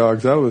liked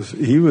Yogs.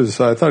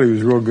 I thought he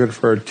was real good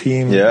for our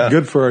team. Yeah.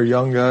 Good for our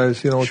young guys.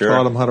 Sure.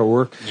 Taught them how to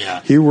work.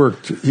 Yeah. He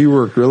worked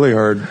really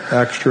hard,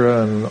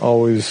 extra, and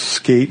always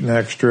skating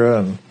extra.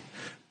 And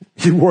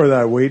he wore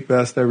that weight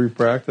vest every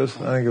practice.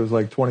 I think it was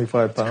like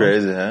 25 pounds.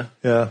 Crazy, huh?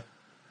 Yeah.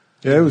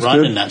 Yeah, it was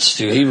Running good. that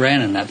stew. He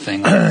ran in that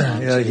thing all the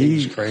time. Yeah, he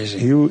was crazy.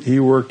 He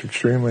worked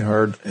extremely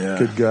hard. Yeah.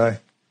 Good guy.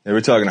 They were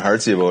talking to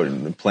Hartsey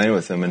about playing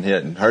with him,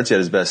 and Hartsey had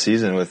his best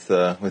season with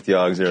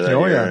Yogs there that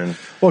year. Yeah. And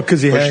Well,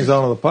 because he hangs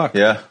on to the puck.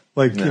 Yeah.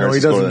 Like, And he Hartsey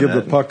doesn't scored give the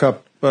the net. puck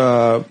up.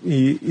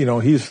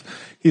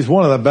 He's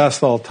one of the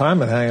best all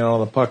time at hanging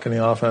on the puck in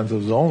the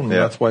offensive zone. And Yeah.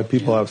 That's why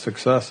people have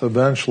success.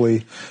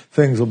 Eventually,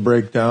 things will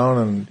break down,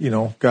 and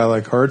a guy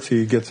like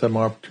Hartsey gets them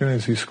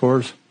opportunities. He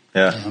scores.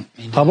 Yeah.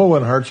 How about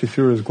when Hartsey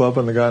threw his glove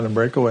on the guy in the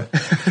breakaway?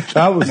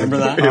 That was Remember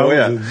that? Oh,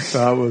 yeah.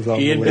 That was He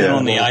had unbelievable. been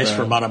on the ice man.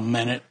 for about a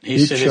minute. He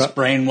He said his shot-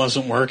 brain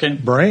wasn't working.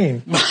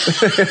 Brain.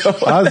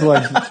 I was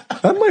like,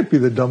 that might be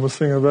the dumbest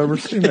thing I've ever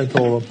seen. I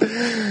told him.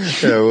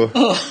 Yeah,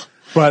 well,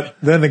 But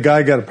then the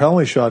guy got a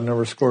penalty shot and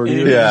never scored He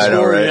either. didn't Yeah, I know,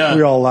 score, right? yeah.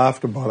 We all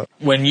laughed about it.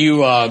 When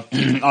you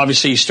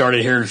obviously you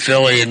started here in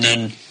Philly, and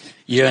then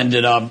you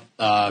ended up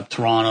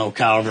Toronto,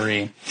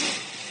 Calgary,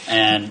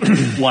 and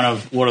one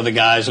of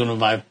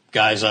my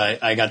guys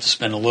I got to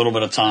spend a little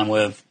bit of time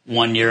with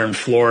 1 year in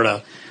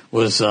Florida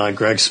was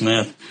Greg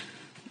Smith,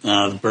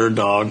 the Bird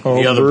Dog, Oh,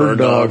 the other Bird Bird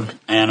Dog. Dog.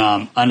 And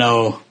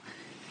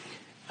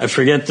I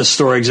forget the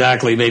story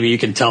exactly. Maybe you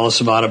can tell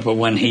us about it. But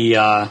when he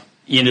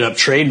ended up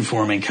trading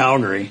for him in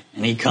Calgary,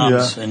 and he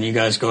comes, Yeah. and you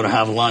guys go to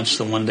have lunch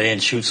the one day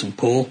and shoot some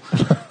pool.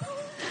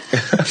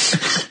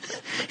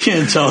 You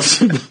didn't tell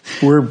us.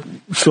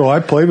 So I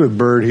played with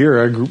Bird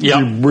here.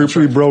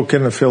 We broke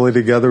into Philly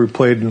together. We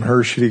played in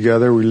Hershey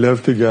together. We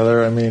lived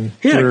together. I mean,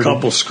 He had a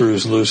couple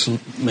screws loose,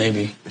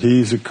 maybe.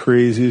 He's the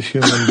craziest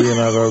human being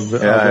I've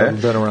ever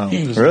been around.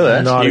 He was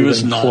Really? Not He even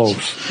was nuts.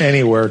 close.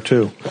 Anywhere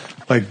too,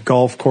 like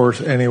golf course,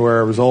 anywhere.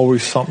 There was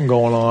always something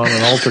going on,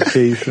 an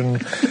altercation,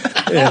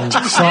 and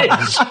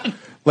something.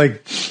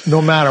 Like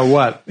no matter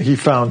what, he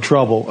found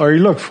trouble, or he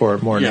looked for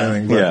it more than Yeah.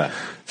 anything. But, Yeah.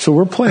 So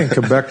we're playing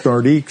Quebec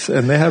Nordiques,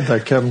 and they had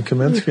that Kevin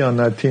Kaminsky on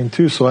that team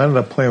too. So I ended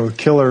up playing with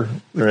Killer.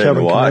 Right,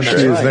 Kevin Wash, Kaminsky, right?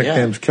 his That's right,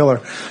 nickname's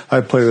Killer. I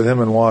played with him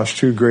in Wash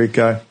too. Great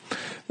guy.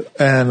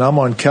 And I'm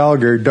on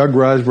Calgary. Doug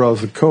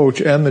Riseborough's the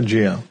coach and the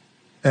GM.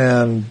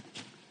 And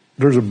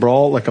there's a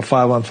brawl, like a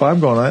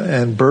 5-on-5 going on,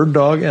 and Bird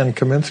Dog and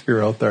Kaminsky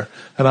are out there.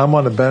 And I'm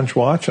on the bench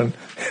watching,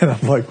 and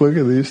I'm like, look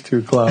at these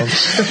two clowns.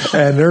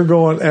 And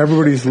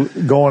everybody's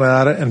going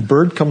at it, and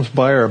Bird comes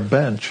by our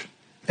bench,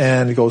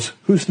 and he goes,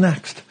 who's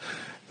next?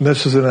 And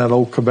this is in that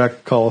old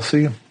Quebec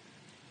Coliseum.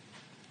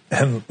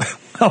 And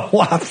I'm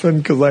laughing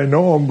because I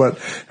know him, but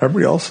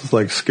everybody else is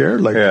like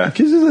scared. Like, Yeah.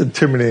 he's an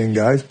intimidating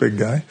guy, he's a big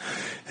guy.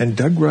 And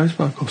Doug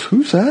Riseborough goes,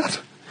 who's that?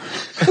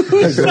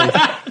 Who's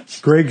that?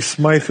 Greg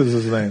Smythe is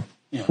his name.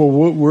 Yeah.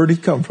 Well, where'd he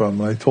come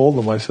from? And I told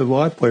him, I said,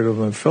 well, I played with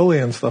him in Philly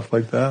and stuff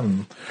like that,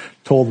 and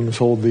told him his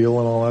whole deal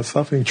and all that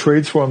stuff. And he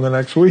trades for him the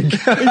next week. He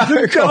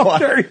said, "Come on,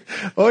 Terry."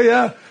 Oh,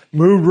 yeah.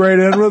 Moved right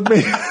in with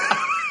me.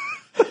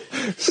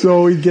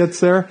 So he gets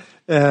there,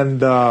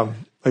 and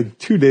like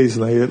 2 days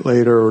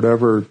later or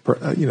whatever,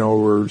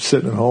 we're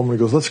sitting at home, and he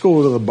goes, let's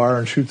go to the bar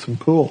and shoot some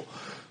pool.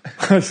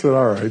 I said,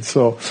 all right.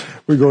 So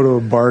we go to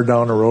a bar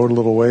down the road a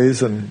little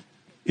ways, and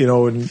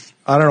and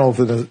I don't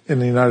know if in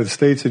the United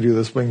States they do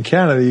this, but in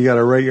Canada you got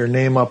to write your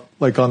name up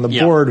like on the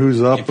Yeah. board,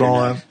 who's up If and you're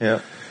all next. that. Yeah.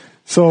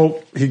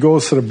 So he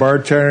goes to the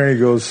bartender, he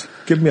goes,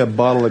 give me a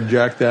bottle of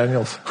Jack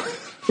Daniels.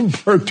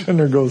 The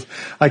bartender goes,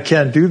 I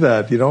can't do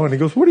that, and he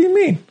goes, what do you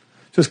mean?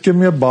 Just give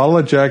me a bottle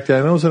of Jack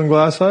Daniels and a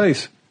glass of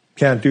ice.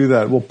 Can't do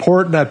that. Well,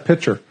 pour it in that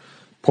pitcher.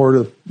 Pour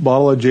the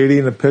bottle of JD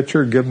in the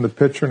pitcher, give him the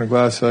pitcher and a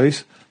glass of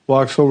ice,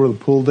 walks over to the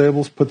pool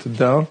tables, puts it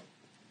down,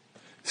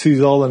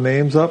 sees all the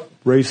names up,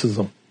 races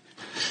them.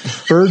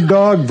 Bird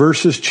Dog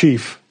versus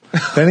Chief.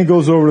 Then he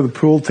goes over to the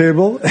pool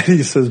table and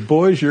he says,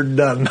 boys, you're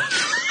done.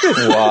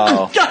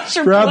 Wow. Guys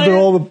are Grabbed playing.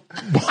 all the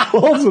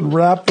balls and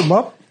wrapped them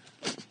up.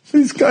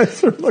 These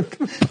guys are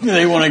looking. Do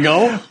they want to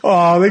go?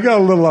 Oh, they got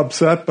a little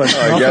upset, but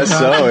I guess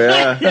so,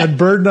 yeah. And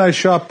Bird and I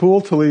shot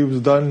pool till he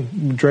was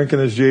done drinking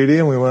his JD,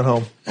 and we went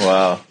home.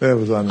 Wow. It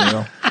was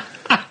unreal.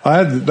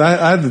 I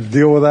had to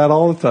deal with that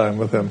all the time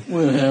with him.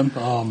 With him?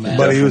 Oh, man.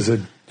 But he was a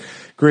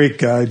great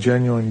guy,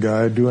 genuine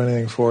guy, do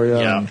anything for you.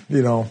 Yeah. And,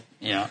 you know,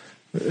 Yeah.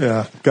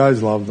 yeah,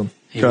 guys loved him.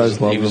 He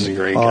was a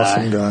great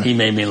awesome guy. He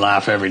made me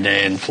laugh every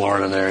day in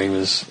Florida there. He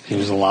was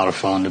a lot of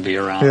fun to be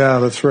around. Yeah,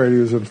 that's right. He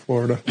was in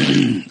Florida. With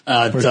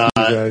you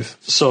guys.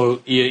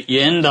 So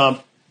you end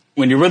up,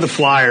 when you're with the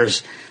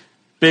Flyers,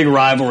 big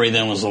rivalry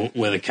then was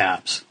with the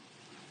Caps.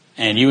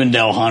 And you and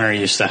Dale Hunter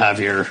used to have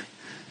your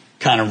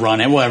kind of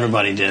run in. Well,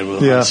 everybody did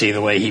with Huntsy,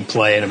 the way he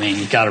played. I mean,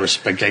 you got to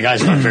respect that.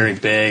 Guy's not very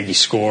big. He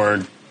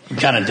scored. He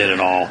kind of did it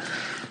all.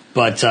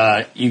 But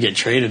you get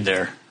traded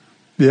there.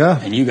 Yeah.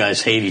 And you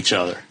guys hate each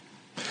other.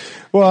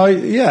 Well,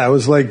 yeah, it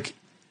was like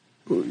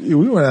we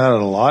went at it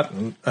a lot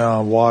in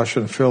Wash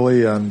and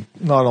Philly, and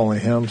not only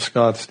him,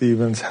 Scott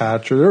Stevens,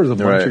 Hatcher. There was a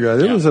bunch of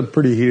guys. It was a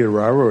pretty heated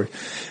rivalry.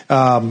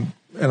 And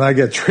I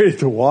get traded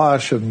to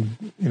Wash, and,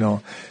 you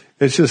know,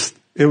 it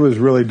was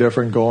really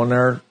different going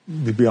there,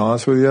 to be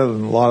honest with you,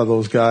 than a lot of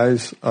those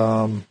guys.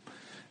 And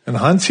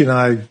Huntsy and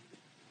I,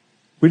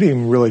 we didn't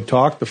even really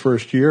talk the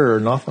first year or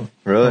nothing.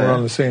 Really? We were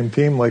on the same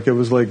team. Like, it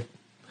was like,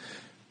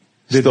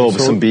 Still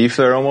some beef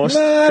there almost?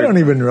 Nah, I don't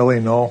even really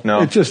know. No.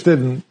 It just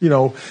didn't, you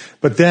know.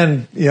 But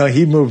then, you know,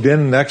 he moved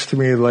in next to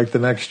me like the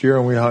next year,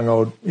 and we hung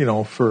out, you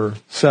know, for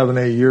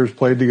 7-8 years,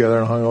 played together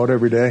and hung out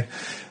every day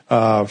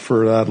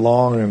for that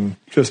long, and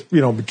just,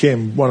 you know,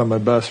 became one of my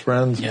best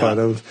friends. Yeah.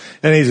 But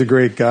and he's a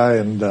great guy,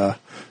 and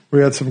we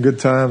had some good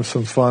times,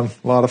 some fun,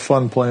 a lot of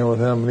fun playing with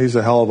him. And he's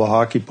a hell of a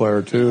hockey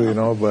player too, you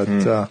know.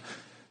 But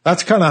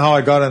that's kind of how I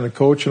got into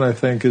coaching, I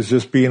think, is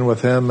just being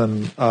with him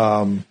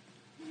and,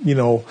 you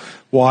know,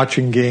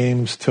 watching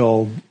games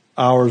till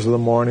hours of the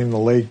morning, the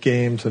late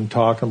games, and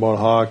talking about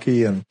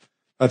hockey, and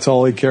that's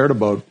all he cared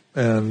about.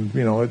 And,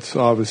 you know, it's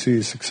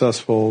obviously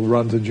successful,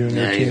 runs a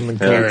junior team and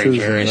coaches.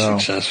 Very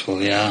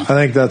successful, yeah. I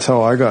think that's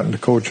how I got into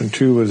coaching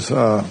too, was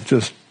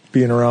just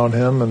being around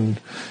him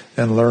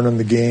and learning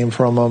the game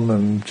from him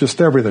and just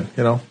everything,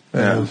 you know.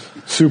 And he was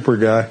a super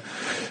guy.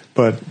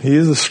 But he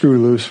is a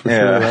screw loose for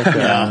sure. That guy,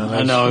 yeah,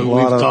 I know.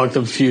 We've talked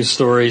a few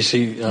stories.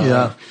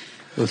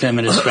 With him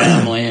and his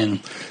family, and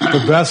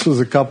the best was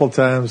a couple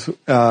times.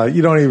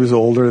 You know, he was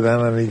older then,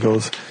 and he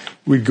goes,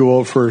 we'd go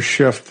out for a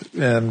shift,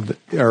 and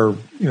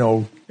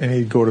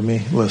he'd go to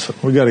me, listen,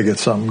 we got to get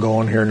something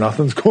going here.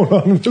 Nothing's going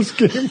on in this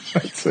game.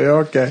 I'd say,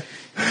 okay.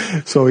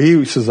 So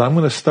he says, I'm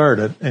going to start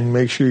it and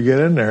make sure you get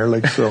in there.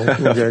 Like, so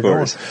we'll get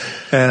going.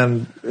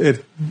 And a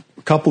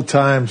couple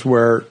times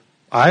where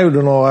I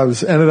don't know,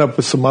 ended up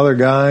with some other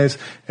guys,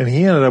 and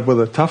he ended up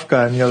with a tough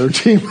guy on the other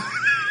team.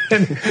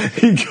 And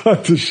he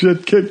got the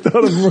shit kicked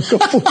out of him a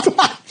couple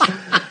times.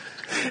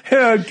 And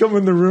I'd come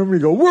in the room and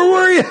he'd go, where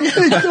were you?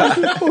 He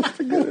wasn't supposed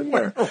to get in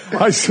there.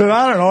 I said,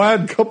 I don't know. I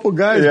had a couple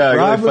guys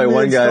grabbing me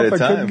and stuff.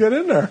 I couldn't get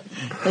in there.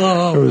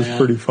 Oh, it was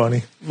pretty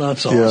funny.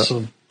 That's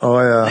awesome. Yeah. Oh,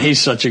 yeah.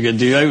 He's such a good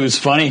dude. It was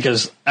funny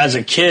because as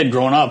a kid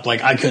growing up,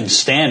 like, I couldn't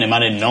stand him. I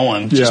didn't know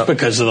him just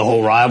because of the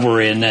whole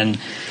rivalry. And then,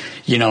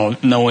 you know,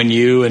 knowing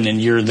you, and then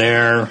you're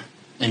there.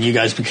 And you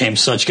guys became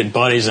such good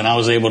buddies, and I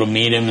was able to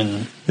meet him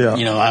and,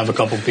 you know, have a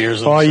couple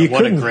beers with him. So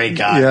what a great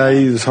guy. Yeah,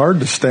 he was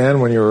hard to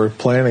stand when you were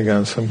playing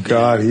against him.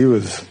 God, he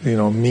was, you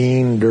know,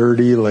 mean,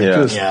 dirty,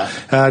 just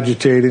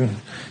agitating.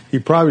 He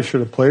probably should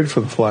have played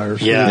for the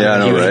Flyers.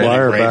 Yeah, he was a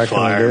Flyer great back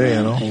Flyer, in the day, man.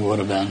 you know. He would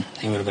have been.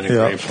 He would have been a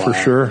great Flyer.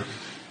 For sure.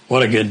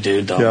 What a good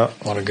dude, though. Yeah.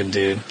 What a good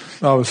dude.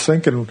 I was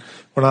thinking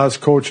when I was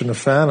coaching the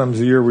Phantoms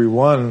the year we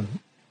won,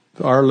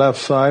 our left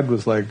side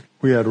was like,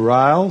 we had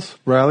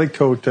Riley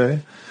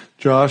Cote,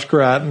 Josh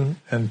Gratton,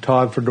 and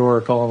Todd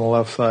Fedoruk all on the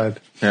left side.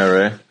 Yeah,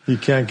 right. You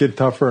can't get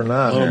tougher than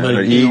that.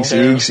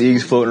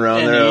 Eags floating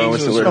around there. And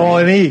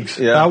Eags.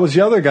 Yeah. That was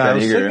the other guy. I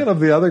was thinking of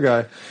the other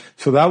guy.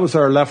 So that was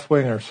our left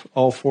wingers,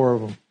 all four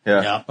of them.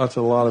 Yeah. That's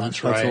a lot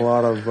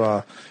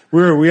of,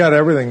 we had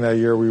everything that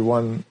year. We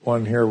won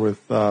here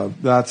with,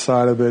 that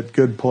side of it.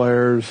 Good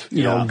players,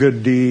 you know,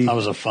 good D. That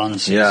was a fun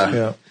season.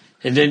 Yeah.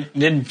 It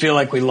didn't feel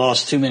like we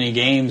lost too many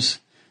games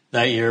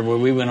that year, where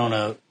we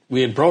went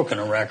we had broken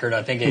a record.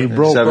 I think we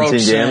broke 17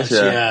 games.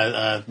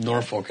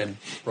 Norfolk had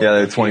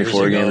broken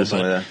 24 games or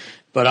something like that.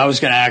 But I was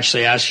going to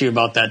actually ask you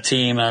about that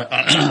team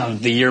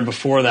the year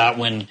before that,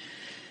 when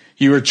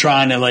you were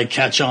trying to like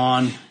catch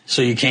on.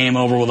 So you came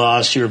over with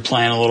us. You were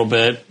playing a little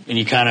bit, and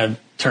you kind of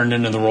turned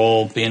into the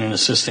role being an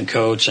assistant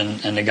coach.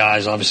 And the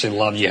guys obviously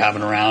loved you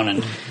having around,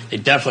 and they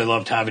definitely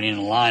loved having you in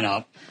the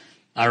lineup.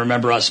 I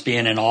remember us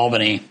being in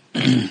Albany,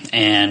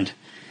 and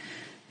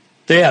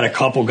they had a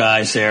couple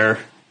guys there,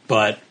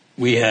 but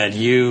we had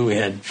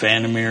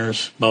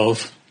Vandermeers,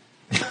 both.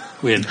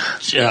 We had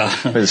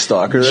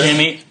Stalker there?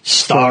 Jimmy,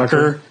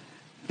 Stalker.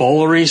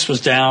 Bolaris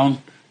was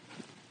down.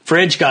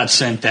 Fridge got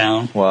sent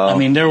down. Wow. I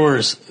mean, it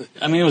was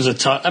a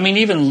tough,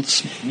 even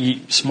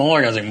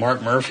smaller guys like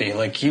Mark Murphy,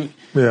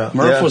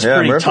 Murph was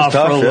pretty tough for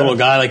a little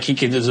guy. Like,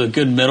 he was a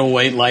good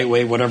middleweight,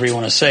 lightweight, whatever you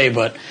want to say,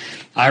 but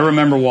I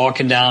remember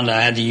walking down,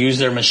 I had to use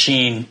their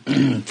machine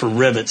for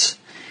rivets,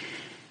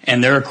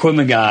 and their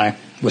equipment guy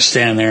was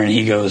standing there, and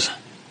he goes,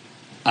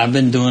 I've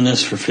been doing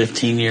this for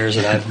 15 years,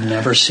 and I've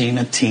never seen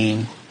a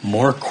team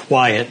more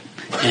quiet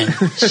and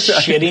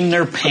shitting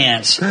their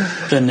pants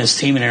than this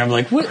team in here. I'm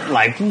like, what?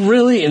 Like,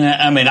 really? And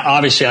I mean,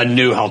 obviously, I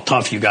knew how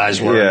tough you guys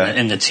were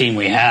in the team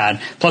we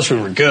had. Plus, we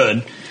were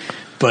good.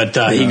 But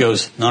he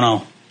goes,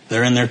 no,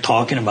 they're in there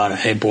talking about it.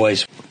 Hey,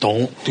 boys,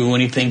 don't do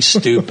anything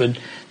stupid.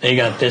 They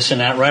got this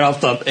and that right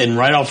off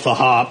the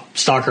hop.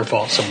 Stalker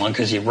fought someone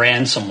because he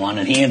ran someone,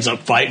 and he ends up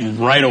fighting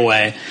right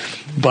away.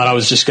 But I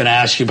was just going to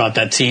ask you about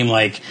that team.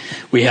 Like,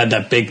 we had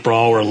that big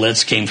brawl where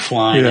Litz came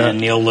flying in, and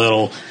Neil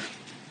Little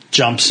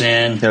jumps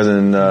in. That was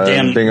in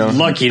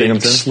lucky to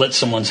slit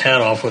someone's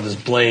head off with his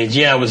blades.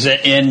 Yeah, it was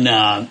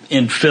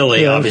in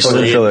Philly, obviously.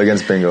 It was in Philly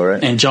against Bingo,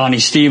 right? And Johnny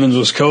Stevens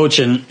was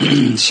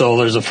coaching. So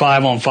there's a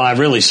 5-on-5,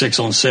 really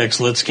 6-on-6.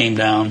 Litz came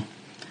down,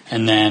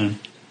 and then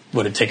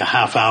would it take a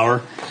half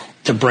hour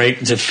to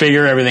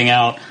figure everything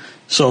out?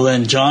 So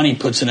then Johnny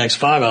puts the next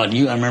 5 out,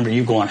 and I remember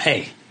you going,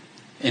 hey.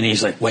 And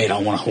he's like, wait,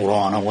 I want to hold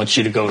on. I want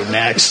you to go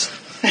next.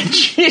 And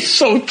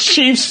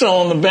Chief's still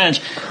on the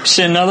bench.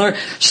 See another?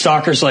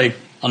 Stalker's like,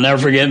 I'll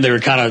never forget,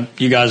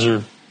 you guys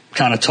are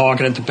kind of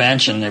talking at the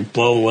bench, and they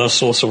blow the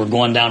whistle, so we're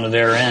going down to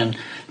their end.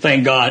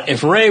 Thank God.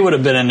 If Ray would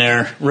have been in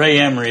there, Ray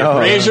Emery, if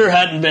Razor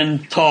hadn't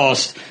been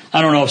tossed,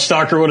 I don't know if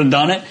Stalker would have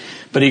done it,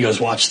 but he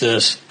goes, watch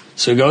this.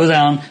 So he goes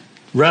down,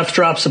 ref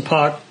drops the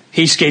puck,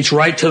 he skates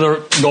right to the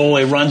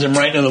goalie, runs him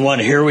right into the one.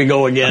 Here we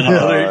go again.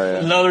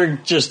 Another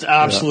just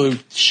absolute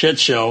shit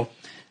show.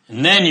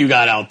 And then you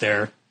got out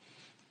there,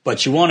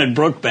 but you wanted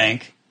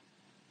Brookbank.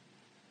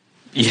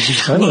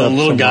 The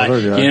little guy,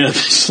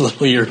 this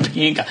little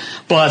European guy.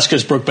 Well, that's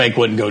because Brookbank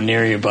wouldn't go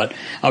near you. But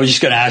I was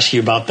just going to ask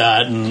you about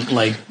that and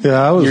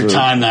your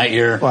time that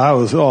year.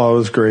 Well, it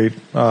was great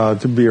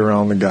to be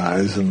around the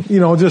guys, and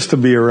just to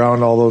be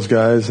around all those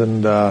guys,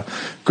 and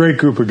great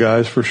group of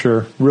guys for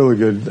sure, really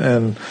good,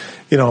 and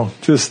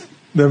just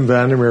them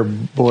Vandermeer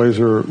boys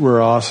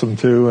were awesome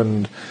too.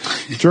 And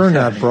during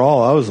that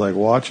brawl, I was like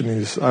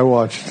watching I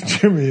watched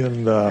Jimmy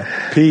and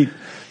Pete.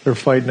 They're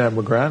fighting at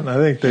McGrattan. I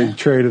think they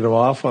traded him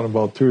off on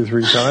about 2 or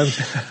 3 times.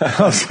 I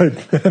was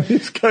like, man,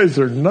 these guys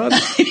are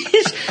nuts.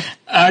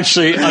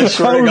 Actually, I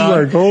swear to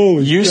God, like,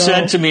 holy you cow.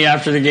 said to me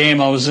after the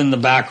game, I was in the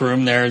back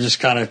room there just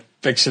kind of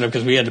fixing it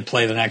because we had to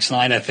play the next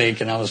night, I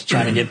think, and I was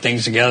trying to get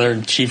things together,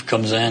 and Chief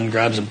comes in,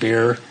 grabs a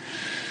beer.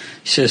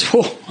 He says,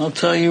 I'll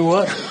tell you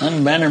what,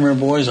 them Vandermeer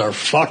boys are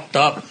fucked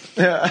up.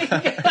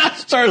 Yeah. I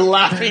started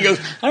laughing. He goes,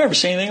 I've never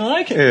seen anything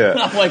like it. Yeah. And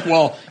I'm like,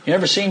 well, you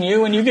never seen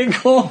you when you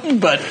get going?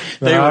 But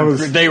they were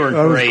great.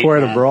 That was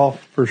quite a brawl,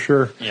 for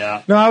sure.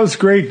 Yeah. No, it was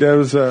great. That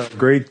was a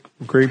great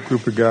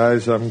group of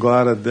guys. I'm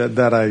glad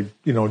that I,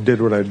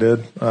 did what I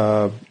did.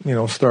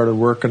 Started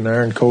working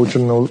there and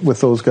coaching with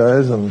those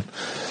guys, and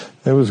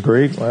it was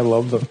great. I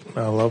loved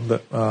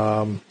it.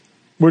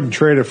 Wouldn't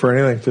trade it for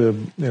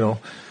anything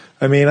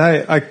I mean,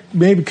 I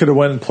maybe could have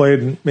went and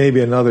played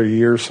maybe another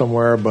year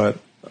somewhere, but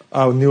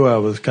I knew I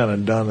was kind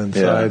of done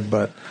inside. Yeah.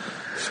 But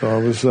so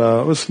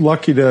I was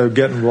lucky to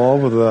get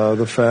involved with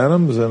the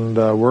Phantoms and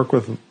work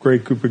with a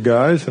great group of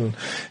guys, and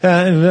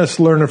just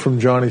learning from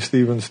Johnny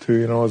Stevens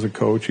too. As a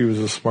coach, he was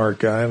a smart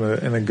guy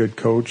and a good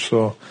coach.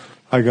 So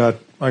I got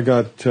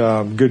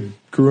good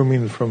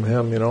grooming from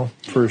him.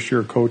 First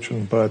year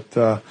coaching,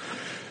 but.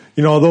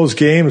 Those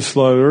games,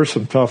 there was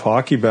some tough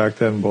hockey back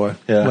then, boy.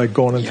 Yeah. Like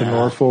going into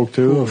Norfolk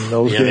too, and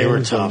those games. They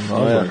were tough. I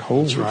was like,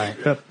 holy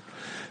shit.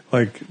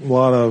 Like a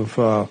lot of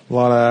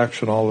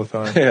action all the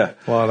time. Yeah.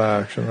 A lot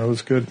of action. It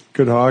was good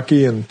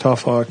hockey and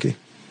tough hockey.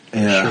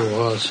 Yeah. Sure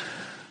was.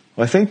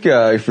 Well, I think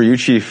for you,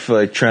 Chief,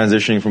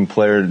 transitioning from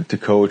player to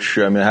coach,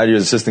 I had you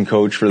as assistant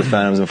coach for the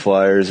Phantoms and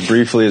Flyers,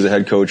 briefly as a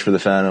head coach for the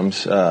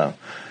Phantoms.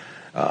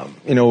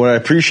 What I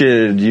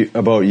appreciated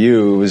about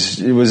you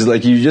was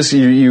like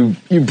you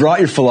brought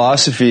your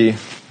philosophy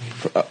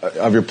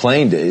of your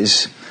playing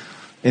days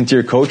into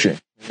your coaching.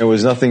 It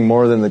was nothing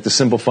more than the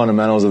simple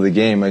fundamentals of the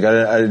game. Like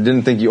I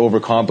didn't think you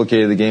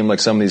overcomplicated the game like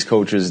some of these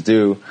coaches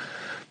do.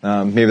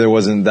 Maybe there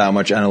wasn't that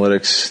much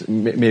analytics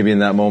maybe in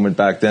that moment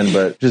back then,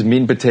 but just meat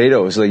and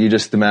potatoes. Like you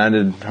just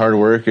demanded hard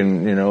work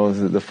and,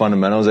 the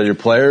fundamentals of your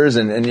players.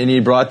 And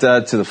you brought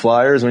that to the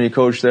Flyers when you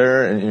coached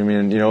there.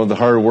 And the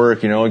hard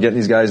work, getting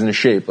these guys into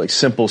shape, like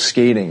simple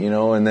skating,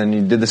 and then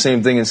you did the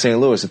same thing in St.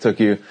 Louis. It took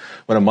you,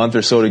 a month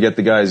or so to get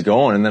the guys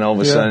going. And then all of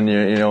a sudden,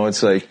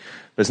 it's like,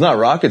 but it's not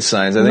rocket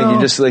science. I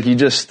think you stay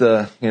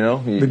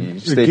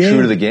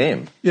true to the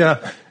game.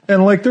 Yeah.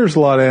 And there's a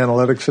lot of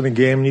analytics in the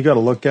game, and you got to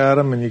look at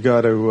them, and you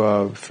got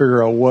to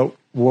figure out what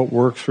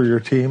works for your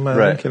team.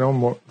 I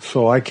think,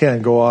 so I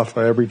can't go off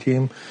of every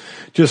team,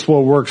 just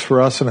what works for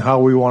us and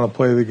how we want to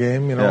play the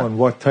game, and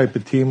what type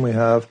of team we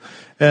have.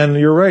 And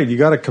you're right, you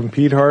got to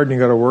compete hard and you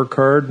got to work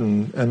hard,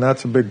 and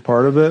that's a big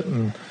part of it.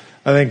 And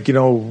I think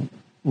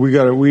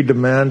we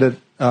demand it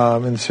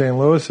in St.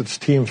 Louis, it's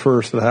team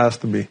first. It has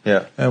to be.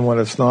 Yeah. And when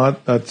it's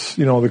not, that's,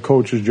 the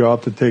coach's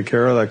job to take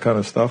care of that kind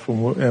of stuff.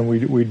 And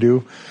we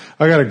do.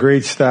 I got a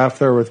great staff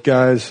there with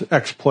guys,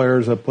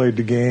 ex-players that played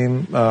the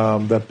game,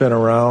 that been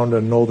around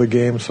and know the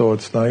game. So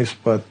it's nice.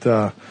 But,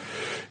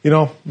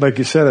 like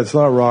you said, it's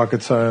not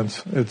rocket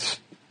science. It's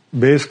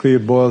basically,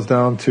 it boils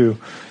down to,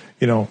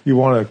 you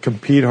want to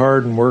compete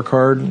hard and work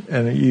hard,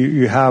 and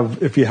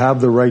if you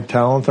have the right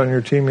talent on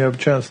your team, you have a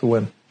chance to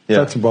win. Yeah.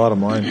 That's the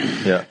bottom line.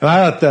 Yeah. And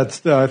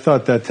I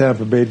thought that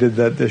Tampa Bay did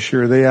that this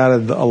year. They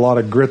added a lot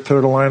of grit to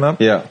the lineup.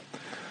 Yeah.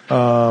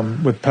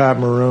 With Pat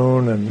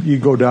Maroon, and you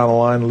go down the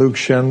line, Luke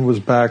Shen was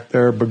back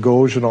there,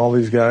 Bogosian, and all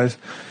these guys.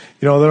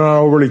 They're not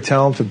overly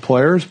talented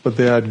players, but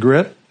they had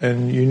grit,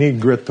 and you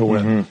need grit to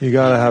win. Mm-hmm. You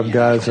got to have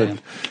guys that,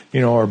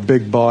 are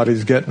big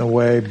bodies, getting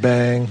away,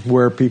 bang,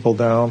 wear people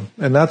down.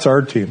 And that's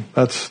our team.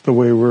 That's the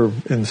way we're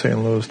in St.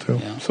 Louis, too.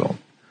 Yeah. So,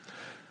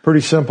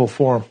 pretty simple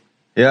for them.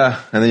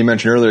 Yeah, and then you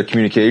mentioned earlier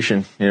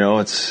communication.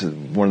 It's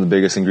one of the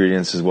biggest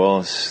ingredients as well.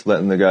 It's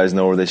letting the guys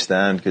know where they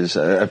stand, because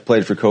I've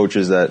played for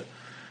coaches that,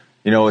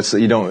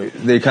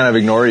 they kind of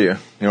ignore you.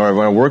 When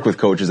I work with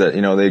coaches that,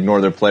 they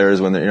ignore their players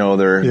when they're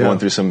going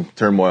through some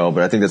turmoil.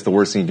 But I think that's the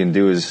worst thing you can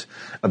do is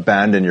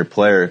abandon your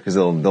player, because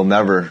they'll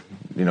never,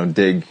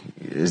 dig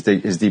as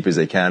deep as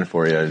they can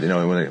for you.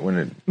 When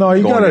it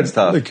you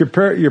gotta, like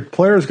your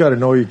players got to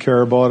know you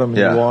care about them and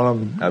you want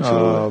them,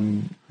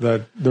 absolutely.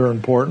 That they're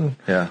important.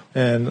 Yeah.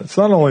 And it's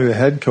not only the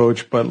head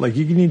coach, but like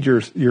you need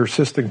your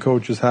assistant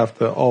coaches have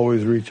to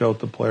always reach out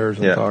to players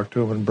and talk to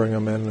them and bring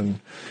them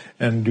in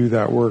and do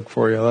that work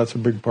for you. That's a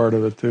big part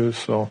of it too.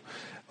 So,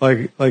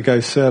 like I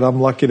said, I'm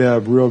lucky to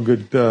have real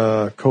good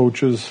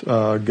coaches,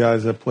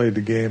 guys that played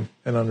the game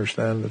and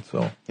understand it.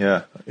 So,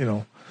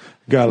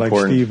 a guy like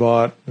Steve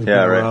Ott, who's been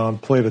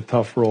around, played a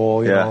tough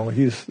role. You know,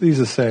 he's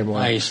the same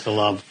way. I used to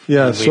love.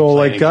 Yeah, so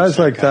like guys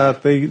like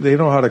that, they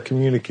know how to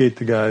communicate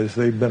to guys.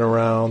 They've been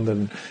around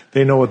and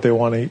they know what they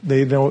want to.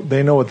 They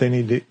know what they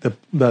need to.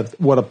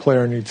 What a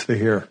player needs to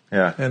hear.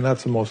 Yeah, and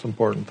that's the most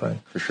important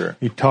thing. For sure.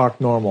 You talk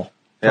normal.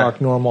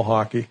 Talk normal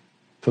hockey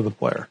to the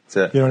player. That's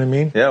it. You know what I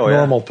mean? Yeah,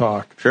 normal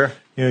talk. Sure.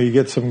 You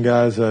get some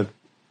guys that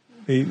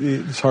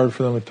it's hard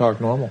for them to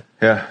talk normal.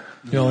 Yeah.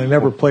 They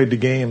never played the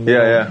game.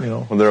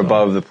 Well, they're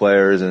above the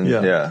players, and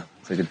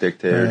it's like a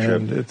dictatorship.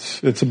 And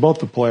it's about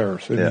the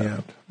players in the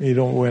end. You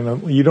don't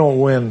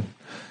win.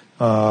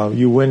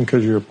 You win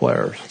because you're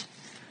players.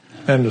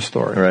 End of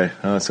story. Right.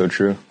 Oh, that's so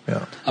true.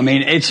 Yeah. I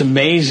mean, it's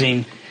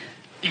amazing.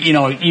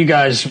 You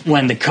guys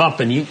win the cup,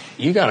 and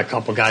you got a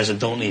couple guys that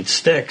don't need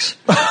sticks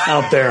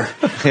out there.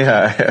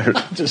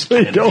 Just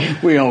kidding.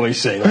 We always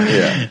say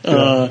that.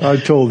 Yeah. I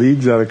told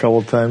Eags that a couple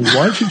of times.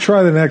 Why don't you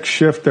try the next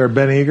shift there,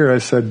 Ben Eager? I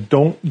said,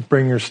 don't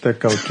bring your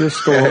stick out.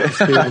 Just go out and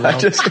skate around.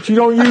 But you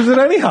don't use it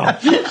anyhow.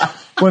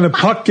 When the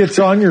puck gets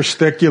on your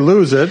stick, you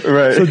lose it.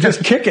 Right. So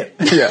just kick it.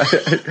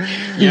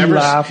 You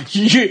laugh.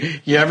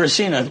 You ever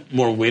seen a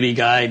more witty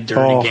guy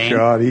during a game? Oh,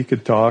 God, he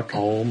could talk.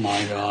 Oh,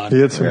 my God.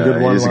 He had some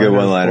good one-liners. He's a good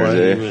one-liners,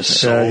 eh? He was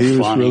so funny. He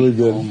was really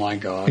good. Oh, my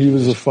God. He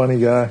was a funny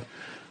guy.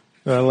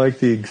 I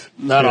liked Eags.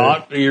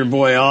 Your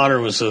boy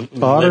Otter was a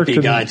lippy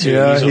guy, too.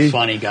 He's a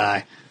funny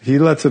guy. He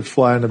lets it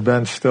fly on the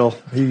bench still.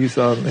 He's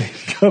got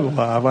to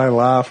laugh. I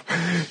laugh.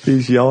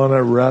 He's yelling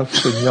at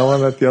refs and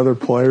yelling at the other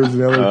players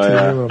and the other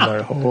team. I'm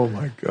like, oh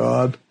my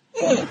God.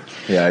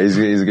 Yeah, he's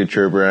a good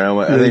chirper.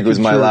 I think it was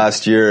my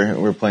last year.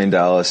 We were playing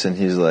Dallas, and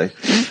he's like,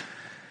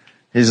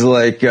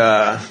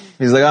 I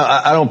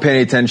don't pay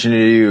any attention to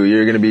you.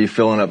 You're going to be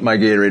filling up my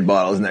Gatorade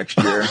bottles next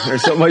year, or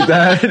something like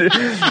that.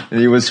 And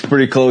he was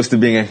pretty close to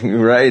being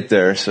right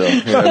there. So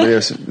it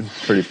was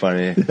pretty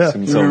funny. Yeah.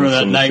 Remember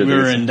that night we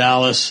were in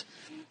Dallas?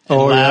 He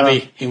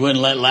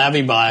wouldn't let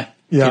Lavi by.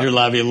 Yeah. Peter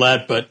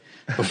Laviolette, but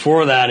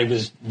before that,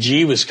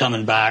 G was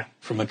coming back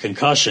from a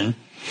concussion,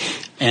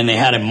 and they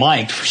had him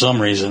mic'd for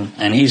some reason,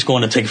 and he's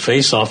going to take a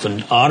face-off,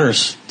 and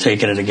Otter's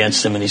taking it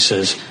against him, and he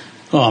says,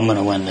 "Oh, I'm going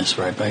to win this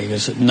right back." He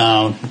goes,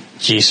 "No."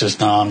 G says,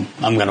 "No,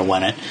 I'm going to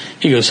win it."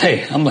 He goes,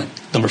 "Hey, I'm like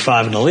number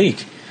 5 in the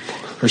league,"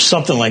 or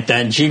something like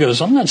that. And G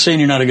goes, "I'm not saying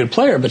you're not a good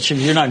player, but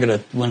you're not going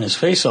to win this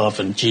face-off."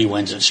 And G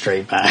wins it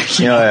straight back.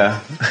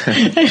 Yeah.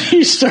 And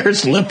he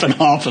starts limping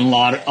off, and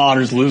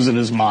Otter's losing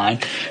his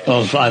mind.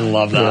 I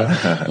love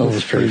that. Yeah. It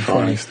was pretty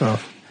funny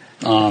stuff.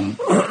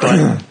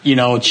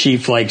 But,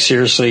 Chief,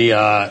 seriously,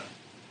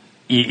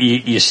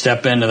 you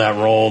step into that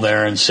role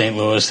there in St.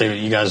 Louis.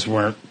 You guys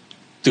weren't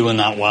doing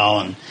that well,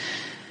 and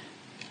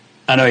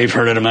I know you've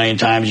heard it a million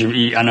times.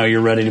 I know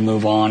you're ready to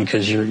move on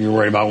because you're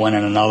worried about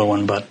winning another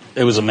one, but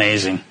it was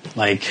amazing,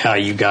 how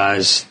you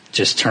guys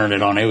just turned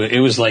it on. It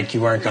was like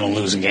you weren't going to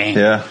lose a game.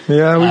 Yeah.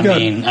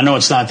 I know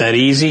it's not that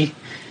easy.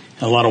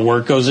 A lot of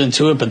work goes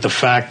into it, but the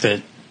fact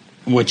that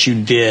what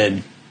you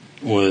did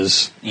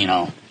was,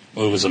 it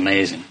was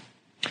amazing.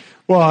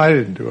 Well, I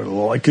didn't do it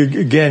alone.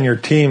 Again, your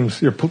teams,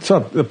 the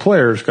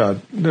players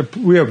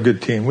we have a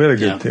good team. We had a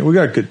good team. We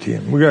got good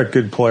team. We got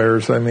good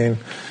players. I mean,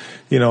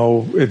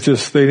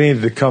 they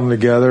needed to come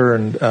together,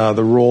 and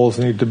the roles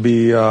need to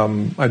be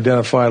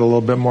identified a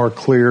little bit more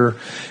clear.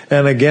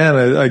 And again,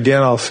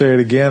 I'll say it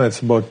again, it's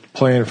about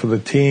playing for the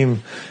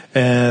team.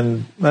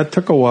 And that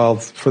took a while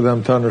for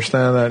them to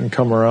understand that and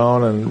come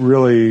around and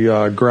really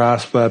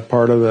grasp that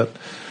part of it.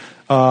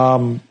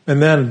 And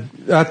then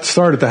that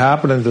started to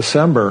happen in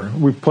December.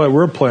 We're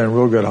playing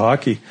real good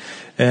hockey.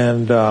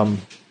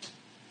 And,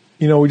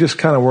 we just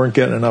kind of weren't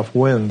getting enough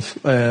wins.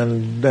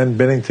 And then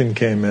Binnington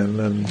came in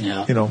and,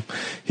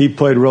 he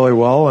played really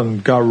well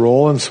and got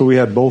rolling. So we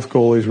had both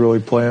goalies really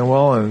playing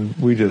well. And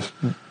we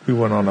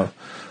went on a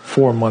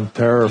 4-month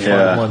tear or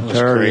 5-month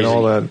tear, crazy.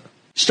 That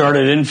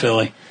started in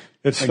Philly.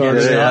 It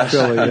started in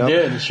Philly. It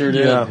did. It sure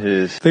did. Yeah.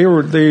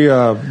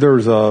 There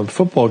was a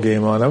football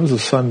game on. That was a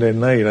Sunday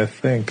night, I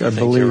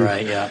believe. You're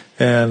right, yeah.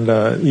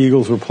 And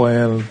Eagles were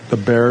playing the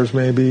Bears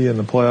maybe in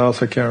the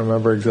playoffs. I can't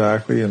remember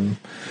exactly. And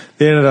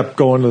they ended up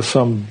going to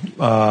some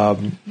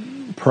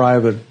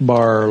private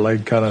bar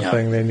like kind of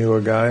thing. They knew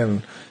a guy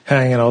and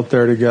hanging out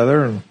there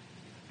together.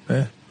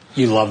 And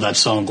you love that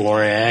song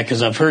Gloria,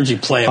 because I've heard you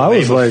play it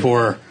way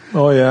before.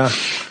 Oh, yeah.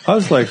 I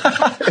was like,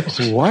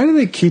 why do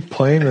they keep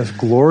playing this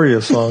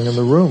Gloria song in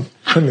the room?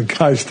 And the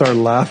guys started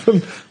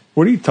laughing.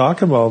 What are you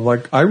talking about? I'm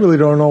like, I really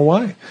don't know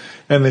why.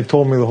 And they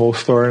told me the whole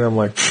story, and I'm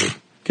like,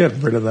 get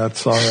rid of that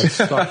song. It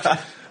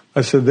sucks. I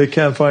said, they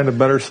can't find a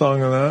better song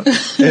than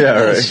that? Yeah,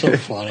 right. That's so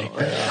funny.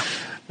 Yeah.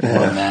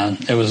 Oh, man.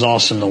 It was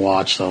awesome to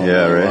watch, though.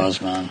 Yeah, it right.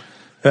 was, man.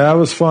 Yeah, it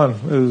was fun.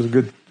 It was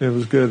good. It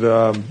was good.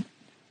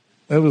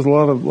 It was a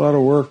lot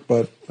of work,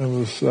 but it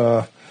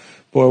was...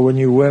 Boy, when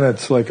you win,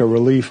 it's like a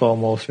relief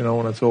almost,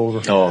 when it's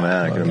over. Oh,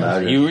 man, I can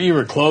imagine. You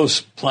were close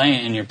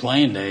playing in your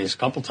playing days a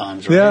couple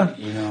times, right?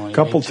 Yeah, a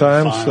couple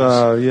times,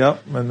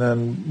 yep. And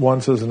then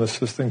once as an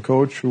assistant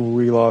coach,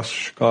 we lost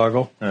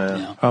Chicago.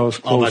 Yeah. I was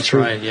close. Oh, that's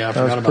right. Yeah, I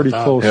forgot was pretty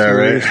about close.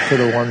 that. Could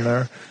have won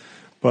there.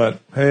 But,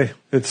 hey,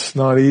 it's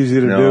not easy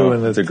to do,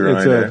 and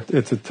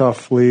it's a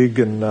tough league,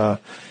 and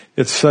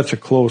it's such a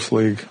close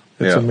league.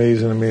 It's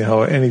amazing to me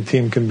how any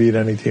team can beat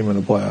any team in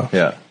the playoffs.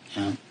 Yeah.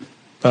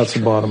 That's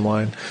the bottom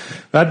line.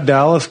 That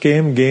Dallas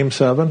game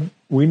 7,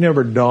 we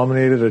never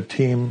dominated a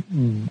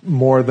team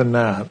more than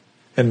that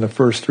in the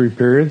first 3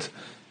 periods,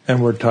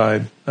 and we're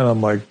tied. And I'm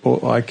like,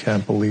 I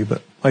can't believe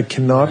it. I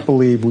cannot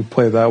believe we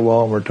played that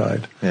well and we're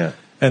tied. Yeah.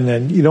 And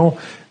then,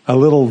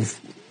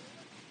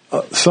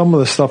 some of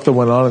the stuff that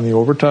went on in the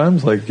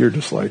overtimes, like, you're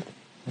just like,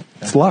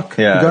 it's luck.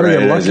 Yeah, you got to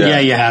get lucky. Yeah,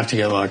 you have to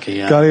get lucky.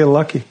 Yeah. Got to get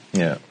lucky.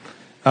 Yeah.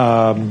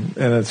 And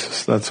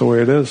that's the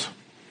way it is.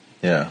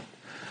 Yeah.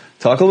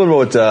 Talk a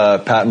little bit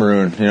about Pat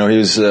Maroon. He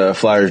was a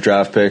Flyers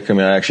draft pick. I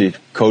mean, I actually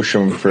coached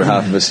him for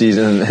half of a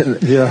season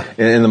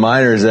in the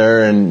minors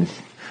there. And,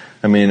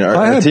 I mean,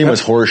 the team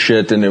was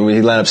horseshit, and we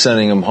ended up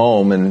sending him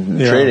home and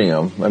trading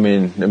him. I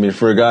mean,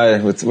 for a guy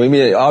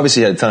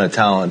obviously he had a ton of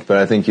talent, but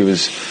I think he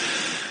was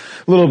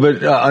a little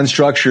bit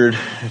unstructured,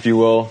 if you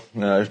will.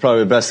 It's probably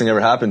the best thing ever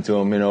happened to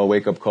him, a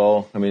wake-up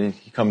call. I mean,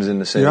 he comes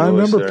into St. Louis. Yeah, I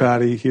remember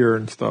Patty here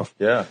and stuff.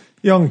 Yeah.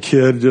 Young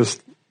kid,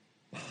 just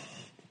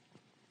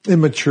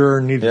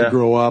immature, needed to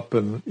grow up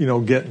and,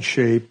 get in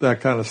shape,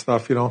 that kind of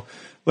stuff,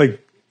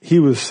 Like, he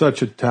was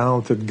such a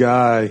talented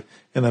guy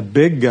and a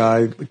big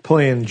guy,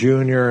 playing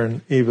junior and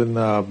even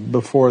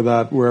before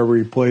that, wherever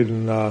he played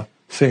in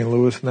St.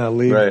 Louis in that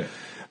league.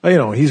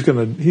 Right. He's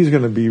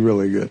gonna be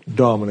really good,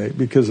 dominate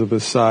because of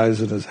his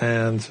size and his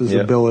hands, his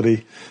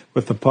ability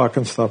with the puck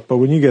and stuff. But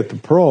when you get to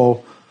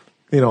pro,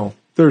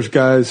 there's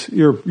guys,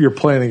 you're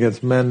playing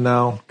against men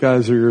now,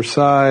 guys are your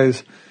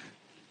size.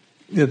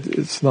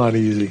 It's not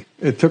easy.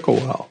 It took a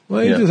while.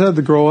 Well, he just had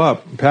to grow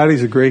up.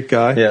 Patty's a great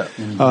guy. Yeah.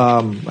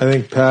 I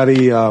think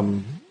Patty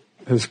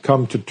has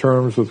come to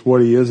terms with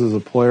what he is as a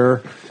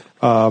player.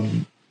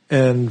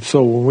 And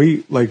so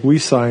when we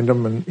signed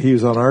him and he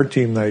was on our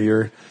team that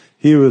year,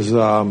 he was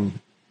the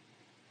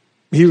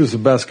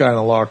best guy in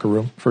the locker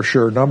room for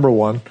sure. Number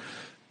one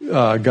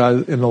guy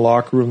in the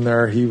locker room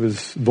there. He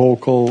was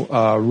vocal,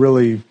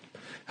 really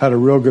had a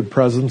real good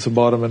presence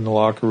about him in the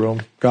locker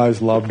room.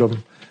 Guys loved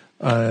him.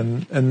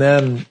 And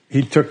then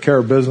he took care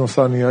of business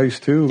on the ice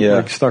too.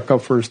 Like, stuck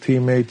up for his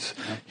teammates.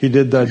 He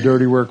did that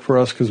dirty work for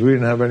us because we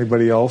didn't have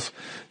anybody else.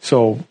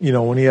 So,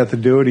 when he had to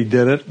do it, he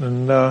did it.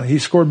 And he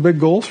scored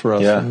big goals for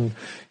us. Yeah. And,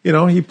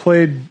 he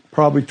played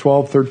probably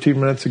 12, 13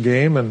 minutes a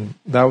game, and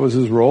that was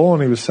his role,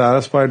 and he was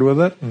satisfied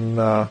with it.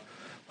 And,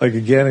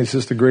 again, he's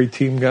just a great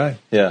team guy.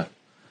 Yeah.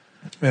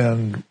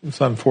 And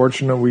it's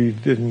unfortunate we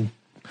didn't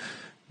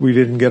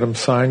get him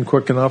signed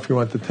quick enough. He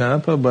went to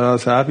Tampa, but I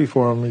was happy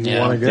for him. He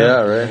won again.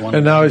 Yeah, right.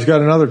 And now he's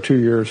got another 2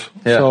 years.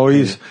 Yeah. So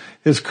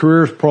his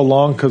career's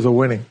prolonged because of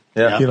winning.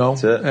 Yeah,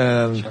 That's it.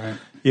 And,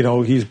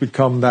 he's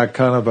become that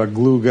kind of a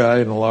glue guy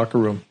in the locker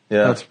room.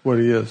 Yeah. That's what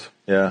he is.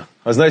 Yeah.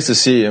 It was nice to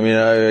see. I mean,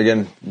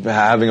 again,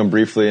 having him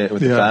briefly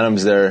with the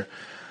Phantoms there,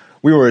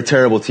 we were a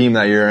terrible team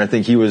that year, and I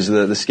think he was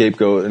the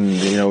scapegoat, and,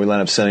 we ended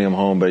up sending him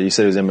home, but you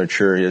said he was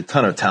immature. He had a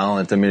ton of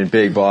talent. I mean, a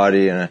big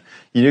body, and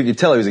you could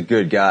tell he was a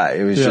good guy.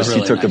 It was just,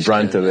 really he took nice the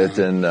brunt kid, of it,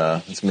 and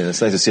it's nice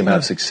to see him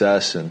have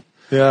success and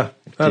that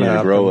continue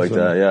to grow happens,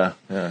 like that.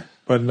 Yeah.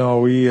 But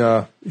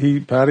no,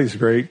 Patty's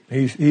great.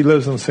 He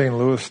lives in St.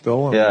 Louis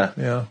still. And,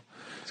 yeah.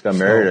 He's got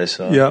married, I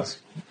saw. Yeah.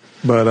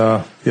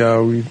 But,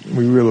 we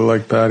really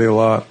like Patty a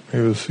lot. He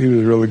was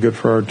really good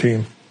for our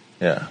team.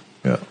 Yeah.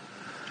 Yeah.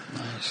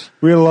 Nice.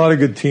 We had a lot of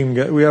good team.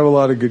 We have a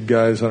lot of good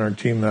guys on our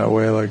team that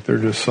way. Like, they're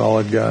just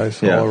solid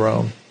guys all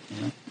around.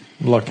 Yeah.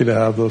 Lucky to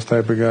have those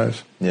type of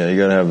guys. Yeah, you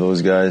got to have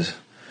those guys.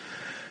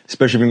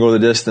 Especially if you can go the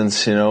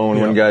distance, when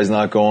one guy's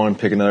not going,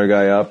 pick another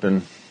guy up,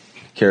 and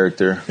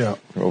character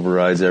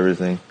overrides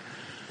everything.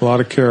 A lot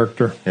of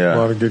character. Yeah. A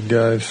lot of good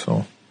guys.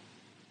 So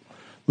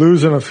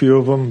losing a few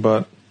of them,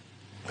 but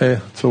hey,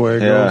 that's the way it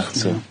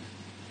goes. Yeah.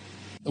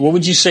 What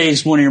would you say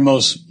is one of your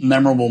most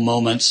memorable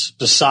moments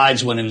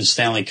besides winning the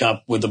Stanley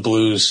Cup with the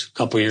Blues a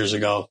couple years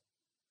ago?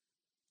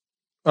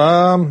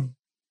 The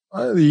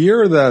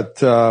year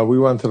that we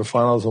went to the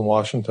finals in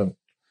Washington,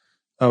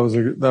 that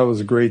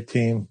was a great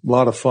team, a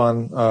lot of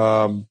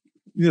fun.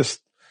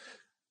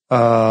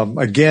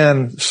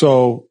 Again,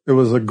 so it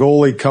was a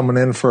goalie coming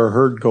in for a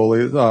hurt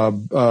goalie.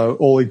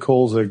 Ole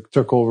Kolzig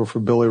took over for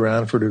Billy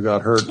Ranford, who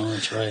got hurt. Oh,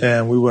 that's right.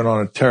 And we went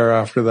on a tear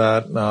after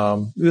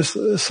that. This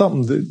is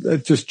something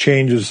that just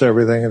changes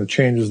everything, and it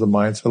changes the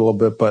mindset a little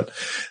bit. But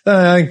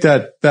I think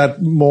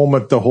that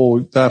moment,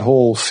 that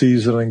whole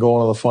season and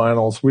going to the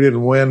finals, we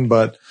didn't win,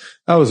 but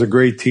that was a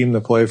great team to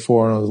play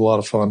for, and it was a lot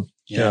of fun.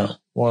 Yeah.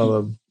 One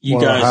of the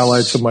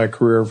highlights of my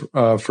career,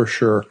 for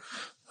sure,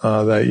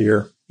 that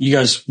year. You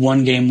guys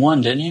won game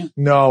 1, didn't you?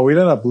 No, we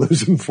ended up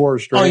losing 4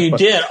 straight. Oh, you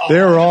did? They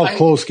were all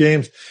close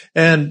games.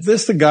 And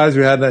the guys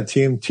we had in that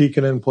team,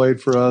 Tikkanen played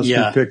for us.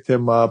 Yeah. We picked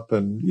him up.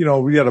 And,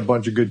 we had a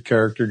bunch of good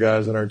character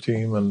guys on our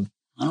team. And,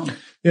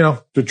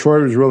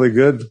 Detroit was really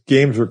good.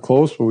 Games were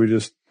close, but we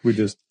just.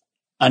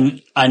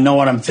 I know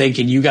what I'm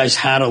thinking. You guys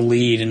had a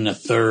lead in the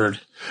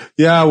third.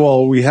 Yeah,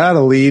 well, we had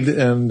a lead,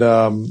 and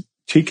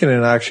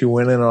Tikkanen actually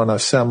went in on a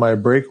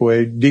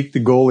semi-breakaway, deked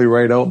the goalie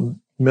right out and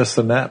missed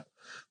the net.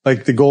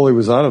 Like, the goalie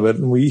was out of it,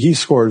 and he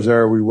scores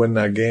there, we win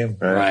that game.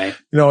 Right.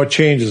 It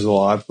changes a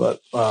lot, but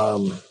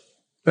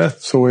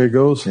that's the way it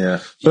goes. Yeah.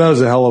 But that was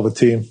a hell of a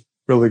team.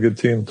 Really good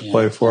team to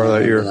play for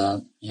that year.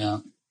 That. Yeah.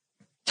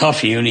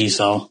 Tough unis,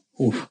 though.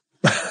 Oof.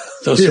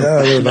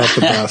 They're not the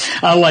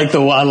best. I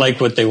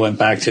like what they went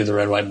back to, the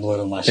red, white, and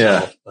blue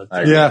myself. Yeah.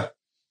 But,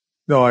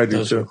 No, I do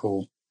those too. are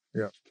cool.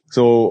 Yeah.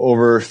 So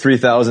over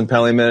 3,000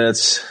 penalty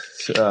minutes,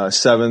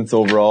 7th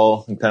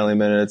overall in penalty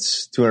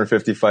minutes,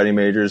 250 fighting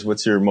majors.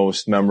 What's your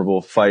most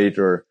memorable fight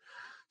or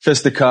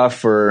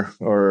fisticuff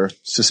or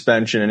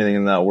suspension, anything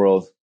in that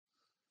world?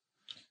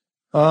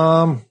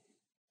 Well,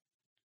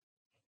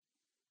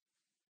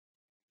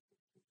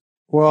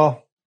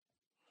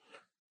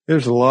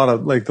 there's a lot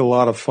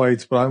of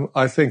fights, but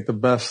I think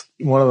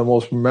one of the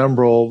most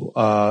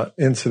memorable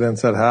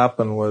incidents that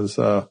happened was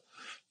I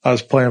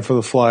was playing for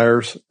the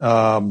Flyers,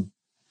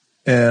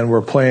 and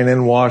we're playing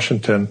in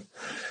Washington,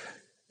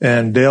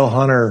 and Dale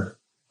Hunter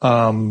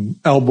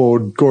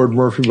elbowed Gord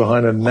Murphy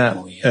behind a net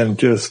and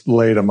just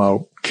laid him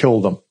out,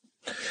 killed him.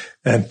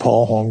 And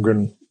Paul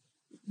Holmgren,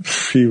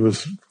 he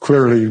was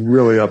clearly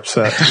really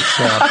upset.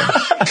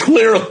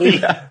 Clearly.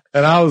 Yeah.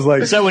 And I was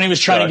like, is that when he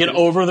was trying to get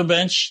over the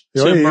bench?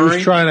 He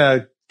was trying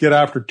to get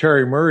after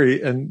Terry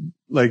Murray, and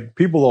like,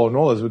 people don't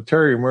know this, but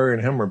Terry Murray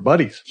and him were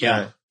buddies.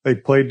 Yeah. They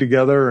played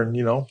together, and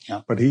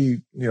but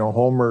he,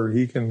 Homer,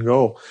 he can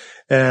go.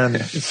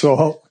 And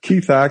so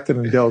Keith Acton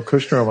and Dale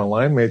Kushner are my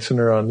line mates, and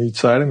they're on each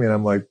side of me, and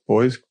I'm like,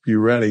 boys, be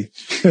ready.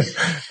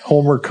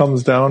 Homer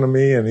comes down to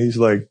me, and he's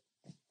like,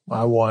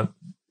 I want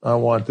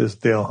this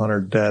Dale Hunter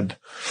dead.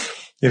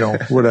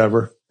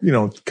 Whatever,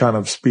 kind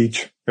of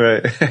speech.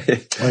 Right.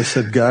 I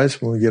said,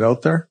 guys, when we get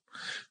out there,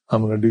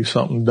 I'm going to do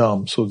something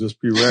dumb. So just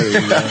be ready.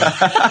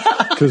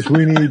 Cause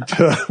we need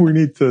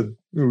to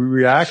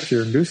react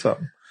here and do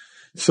something.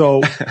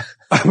 So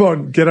I'm about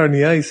to get on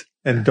the ice,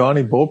 and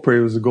Donnie Beaupre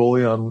was the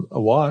goalie on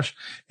a wash,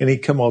 and he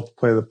come out to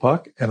play the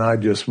puck, and I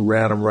just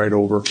ran him right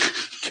over,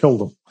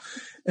 killed him,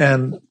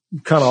 and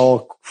kind of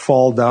all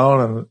fall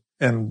down,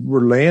 and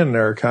we're laying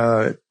there,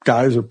 kind of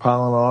guys are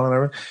piling on and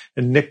everything.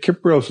 And Nick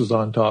Kypreos is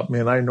on top of me,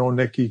 and I know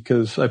Nicky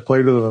because I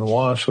played with him in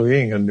Wash, so he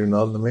ain't gonna do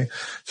nothing to me.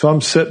 So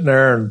I'm sitting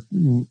there,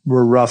 and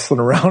we're wrestling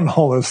around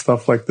all this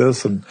stuff like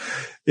this, and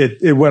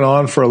it went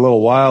on for a little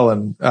while.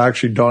 And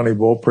actually, Donnie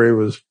Beaupre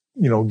was,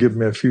 giving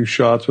me a few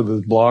shots with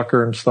his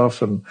blocker and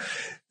stuff, and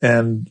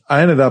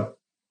I ended up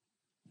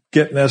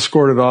getting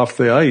escorted off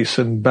the ice.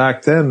 And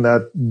back then,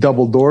 that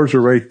double doors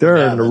were right there,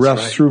 and the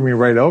refs threw me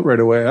right out right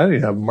away. I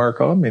didn't have a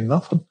mark on me,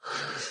 nothing.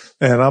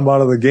 And I'm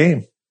out of the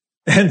game.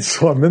 And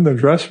so I'm in the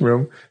dressing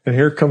room, and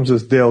here comes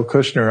this Dale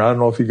Kushner. I don't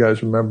know if you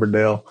guys remember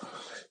Dale.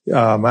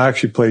 I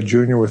actually played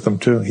junior with him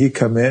too. He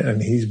come in,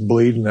 and he's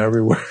bleeding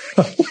everywhere.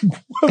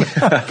 What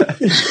happened?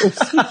 He goes,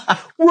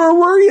 where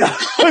were you?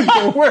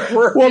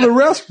 Well, the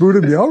refs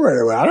booted me out right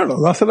away. I don't know,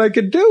 nothing I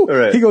could do.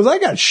 Right. He goes, I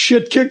got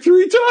shit kicked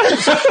 3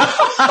 times.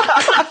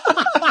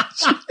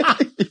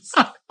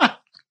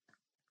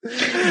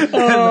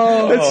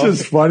 It's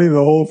just funny, the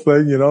whole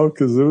thing,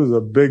 because it was a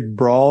big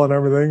brawl and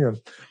everything.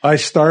 And I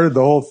started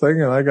the whole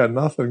thing, and I got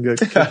nothing, get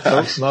kicked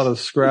out, not a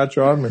scratch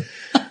on me.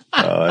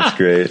 Oh, that's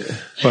great.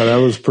 But that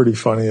was pretty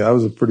funny. That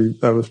was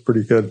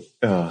pretty good.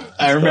 Oh,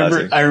 I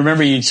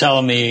remember you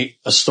telling me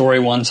a story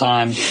one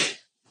time.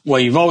 Well,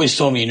 you've always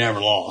told me you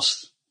never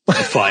lost a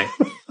fight,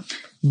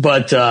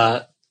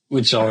 but,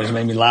 which always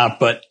made me laugh.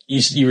 But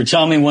you were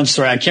telling me one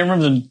story. I can't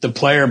remember the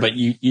player, but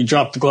you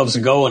dropped the gloves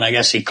and go, and I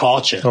guess he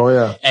caught you. Oh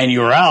yeah. And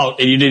you were out,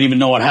 and you didn't even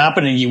know what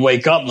happened, and you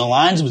wake up, and the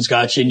linesman's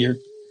got you,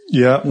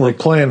 and we're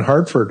playing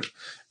Hartford,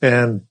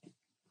 and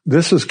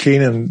this is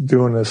Keenan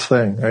doing this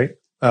thing, right?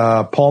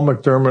 Paul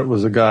McDermott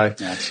was a guy.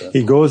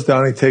 He goes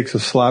down, he takes a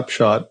slap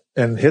shot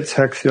and hits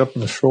Hexie up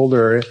in the shoulder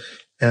area,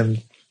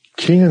 and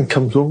Keenan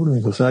comes over to me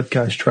and goes, "That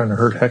guy's trying to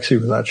hurt Hexie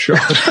with that shot."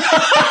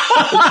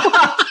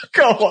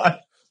 Go on.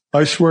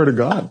 I swear to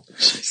God.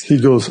 He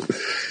goes,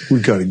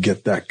 "We got to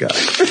get that guy,"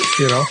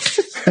 you know?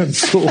 And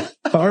so,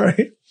 all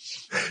right.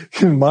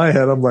 In my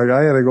head, I'm like,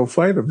 I got to go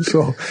fight him.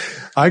 So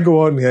I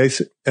go out on the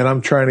ice and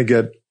I'm trying to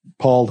get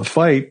Paul to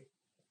fight.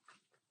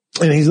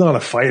 And he's not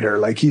a fighter.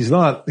 Like he's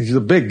a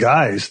big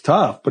guy. He's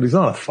tough, but he's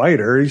not a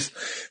fighter. He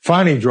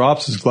finally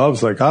drops his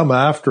gloves. Like I'm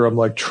after him,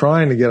 like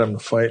trying to get him to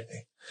fight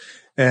me.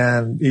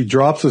 And he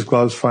drops his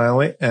gloves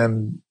finally.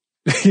 And,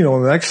 you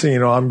know, the next thing you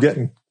know, I'm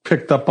getting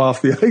picked up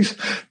off the ice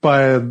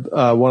by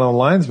one of the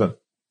linesmen.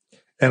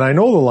 And I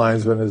know the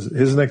linesman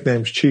his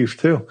nickname's Chief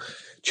too.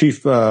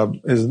 Chief,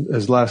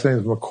 his last name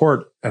is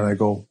McCourt. And I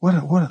go,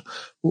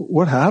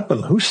 what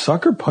happened? Who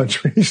sucker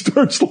punched me? He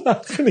starts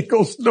laughing. He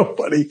goes,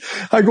 "Nobody."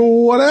 I go,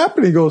 "What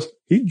happened?" He goes,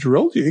 "He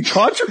drilled you. He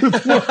caught you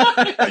with one."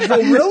 I go,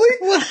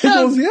 "Really?" He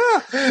goes,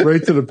 "Yeah."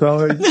 Right to the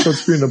penalty. He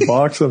puts me in the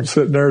box. I'm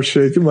sitting there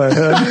shaking my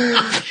head.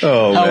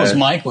 Oh, How man. was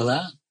Mike with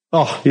that?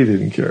 Oh, he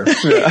didn't care.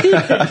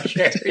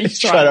 He's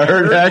trying to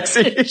hurt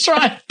Hexie. He's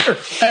trying to hurt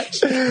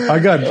Hexie. I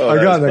got in a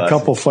classic.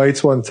 couple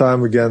fights one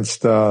time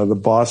against the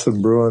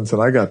Boston Bruins,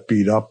 and I got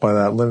beat up by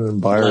that.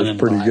 Lyndon Byers,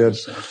 pretty good.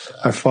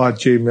 I fought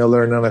Jay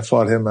Miller, and then I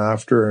fought him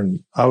after,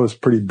 and I was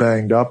pretty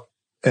banged up.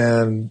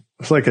 And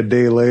it's like a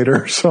day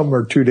later,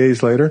 or 2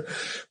 days later,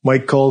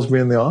 Mike calls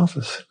me in the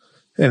office,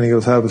 and he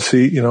goes, "Have a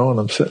seat," you know, and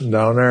I'm sitting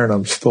down there, and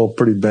I'm still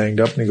pretty banged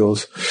up, and he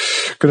goes,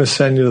 "Going to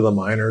send you to the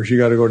minors. You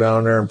got to go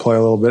down there and play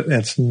a little bit. And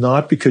it's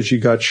not because you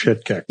got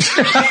shit kicked."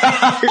 Go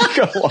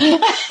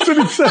on. That's what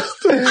he says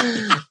to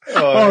me.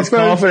 Oh, it's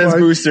confidence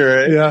booster,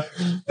 right? Yeah.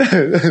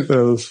 That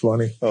was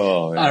funny.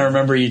 Oh, man. I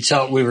remember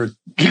we were,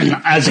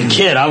 as a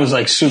kid, I was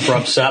like super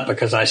upset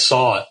because I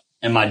saw it.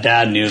 And my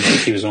dad knew that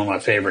he was one of my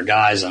favorite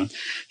guys. And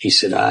he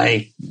said,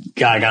 I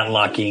got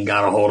lucky and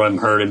got a hold of him,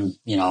 hurt him,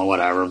 you know,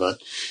 whatever. But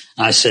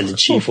I said the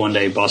Chief one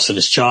day busted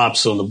his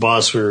chops. So on the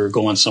bus, we were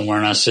going somewhere,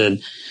 and I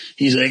said,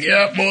 he's like,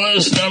 "Yeah,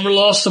 boys, never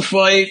lost a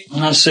fight."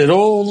 And I said,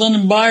 "Oh,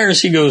 Lyndon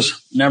Byers." He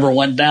goes, "Never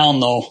went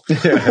down though."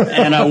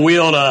 And I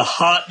wheeled a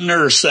hot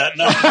nurse that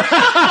night.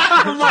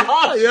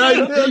 Yeah,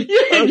 I did.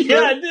 Yeah,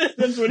 I did.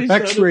 That's what he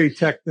said. X-ray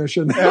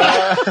technician.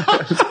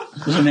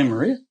 Was her name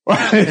Maria?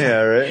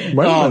 Yeah, right.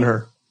 Might have been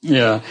her.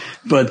 Yeah.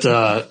 But,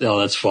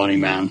 that's funny,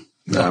 man.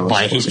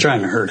 He's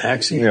trying to hurt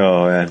Hexie.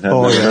 Oh, man.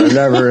 Yeah.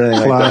 Never heard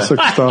anything Classic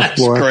like stuff,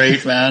 boy.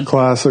 Great, man.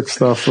 Classic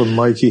stuff from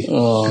Mikey.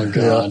 Oh,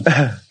 God.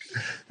 that.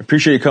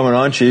 Appreciate you coming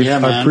on, Chief. Yeah,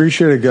 man. I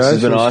appreciate it,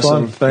 guys. This has been it was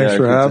awesome. fun. Thanks Yeah,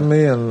 for good having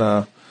me.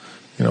 And,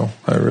 you know,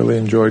 I really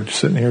enjoyed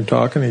sitting here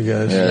talking to you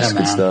guys. Yeah, it's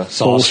man. good stuff.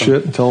 It's awesome.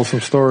 Bullshit and tell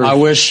some stories. I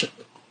wish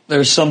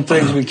there's some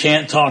things we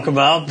can't talk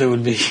about that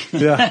would be,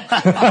 Yeah.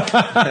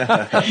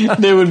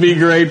 they would be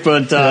great,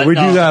 but, We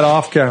do that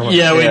off camera.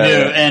 Yeah, we Yeah. do.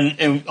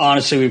 And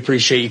honestly, we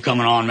appreciate you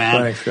coming on,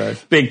 man. Thanks,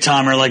 guys. Big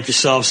timer like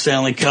yourself,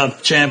 Stanley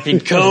Cup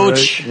champion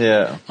coach.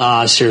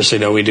 Yeah. Seriously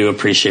though, we do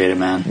appreciate it,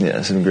 man. Yeah,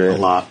 it's been great. A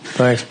lot.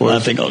 Thanks, boys. I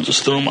think I'll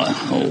just throw my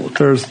old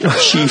There's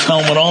Chief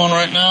helmet on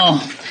right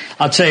now.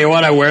 I'll tell you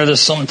what, I wear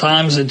this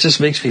sometimes. It just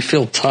makes me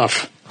feel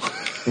tough.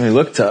 You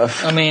look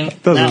tough. I mean,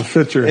 doesn't now,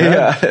 fit your head.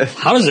 Yeah.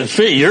 how does it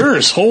fit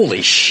yours?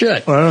 Holy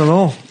shit. I don't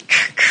know.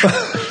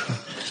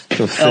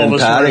 So thin Elvis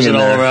padding wears it in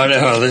all there. around.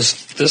 Oh,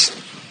 this,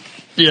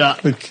 yeah.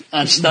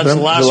 That's the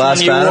them- last the one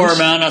last you wore, Phantoms?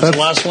 man. That's the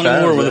last one you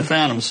Phantoms, wore with yeah. the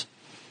Phantoms.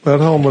 That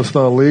helmet's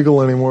not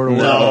legal anymore to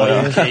wear.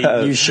 No,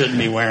 okay, you shouldn't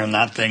be wearing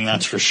that thing,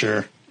 that's for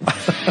sure. But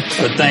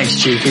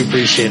thanks, Chief. We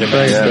appreciate it,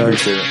 man. Thanks, Yeah, I guys.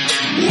 appreciate it.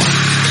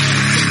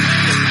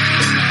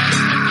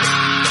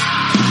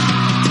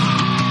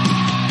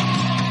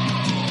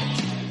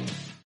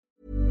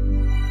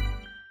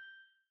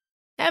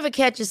 Ever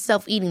catch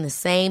yourself eating the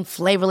same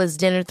flavorless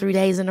dinner 3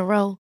 days in a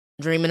row?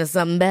 Dreaming of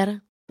something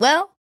better?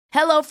 Well,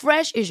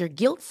 HelloFresh is your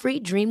guilt-free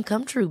dream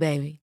come true,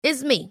 baby.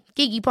 It's me,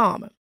 Keke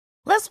Palmer.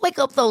 Let's wake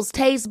up those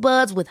taste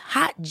buds with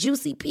hot,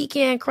 juicy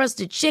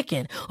pecan-crusted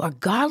chicken or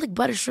garlic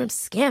butter shrimp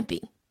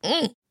scampi.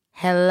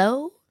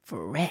 Hello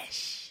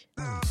Fresh.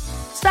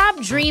 Stop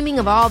dreaming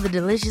of all the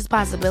delicious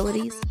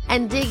possibilities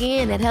and dig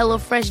in at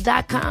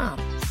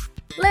HelloFresh.com.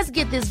 Let's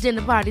get this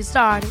dinner party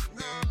started.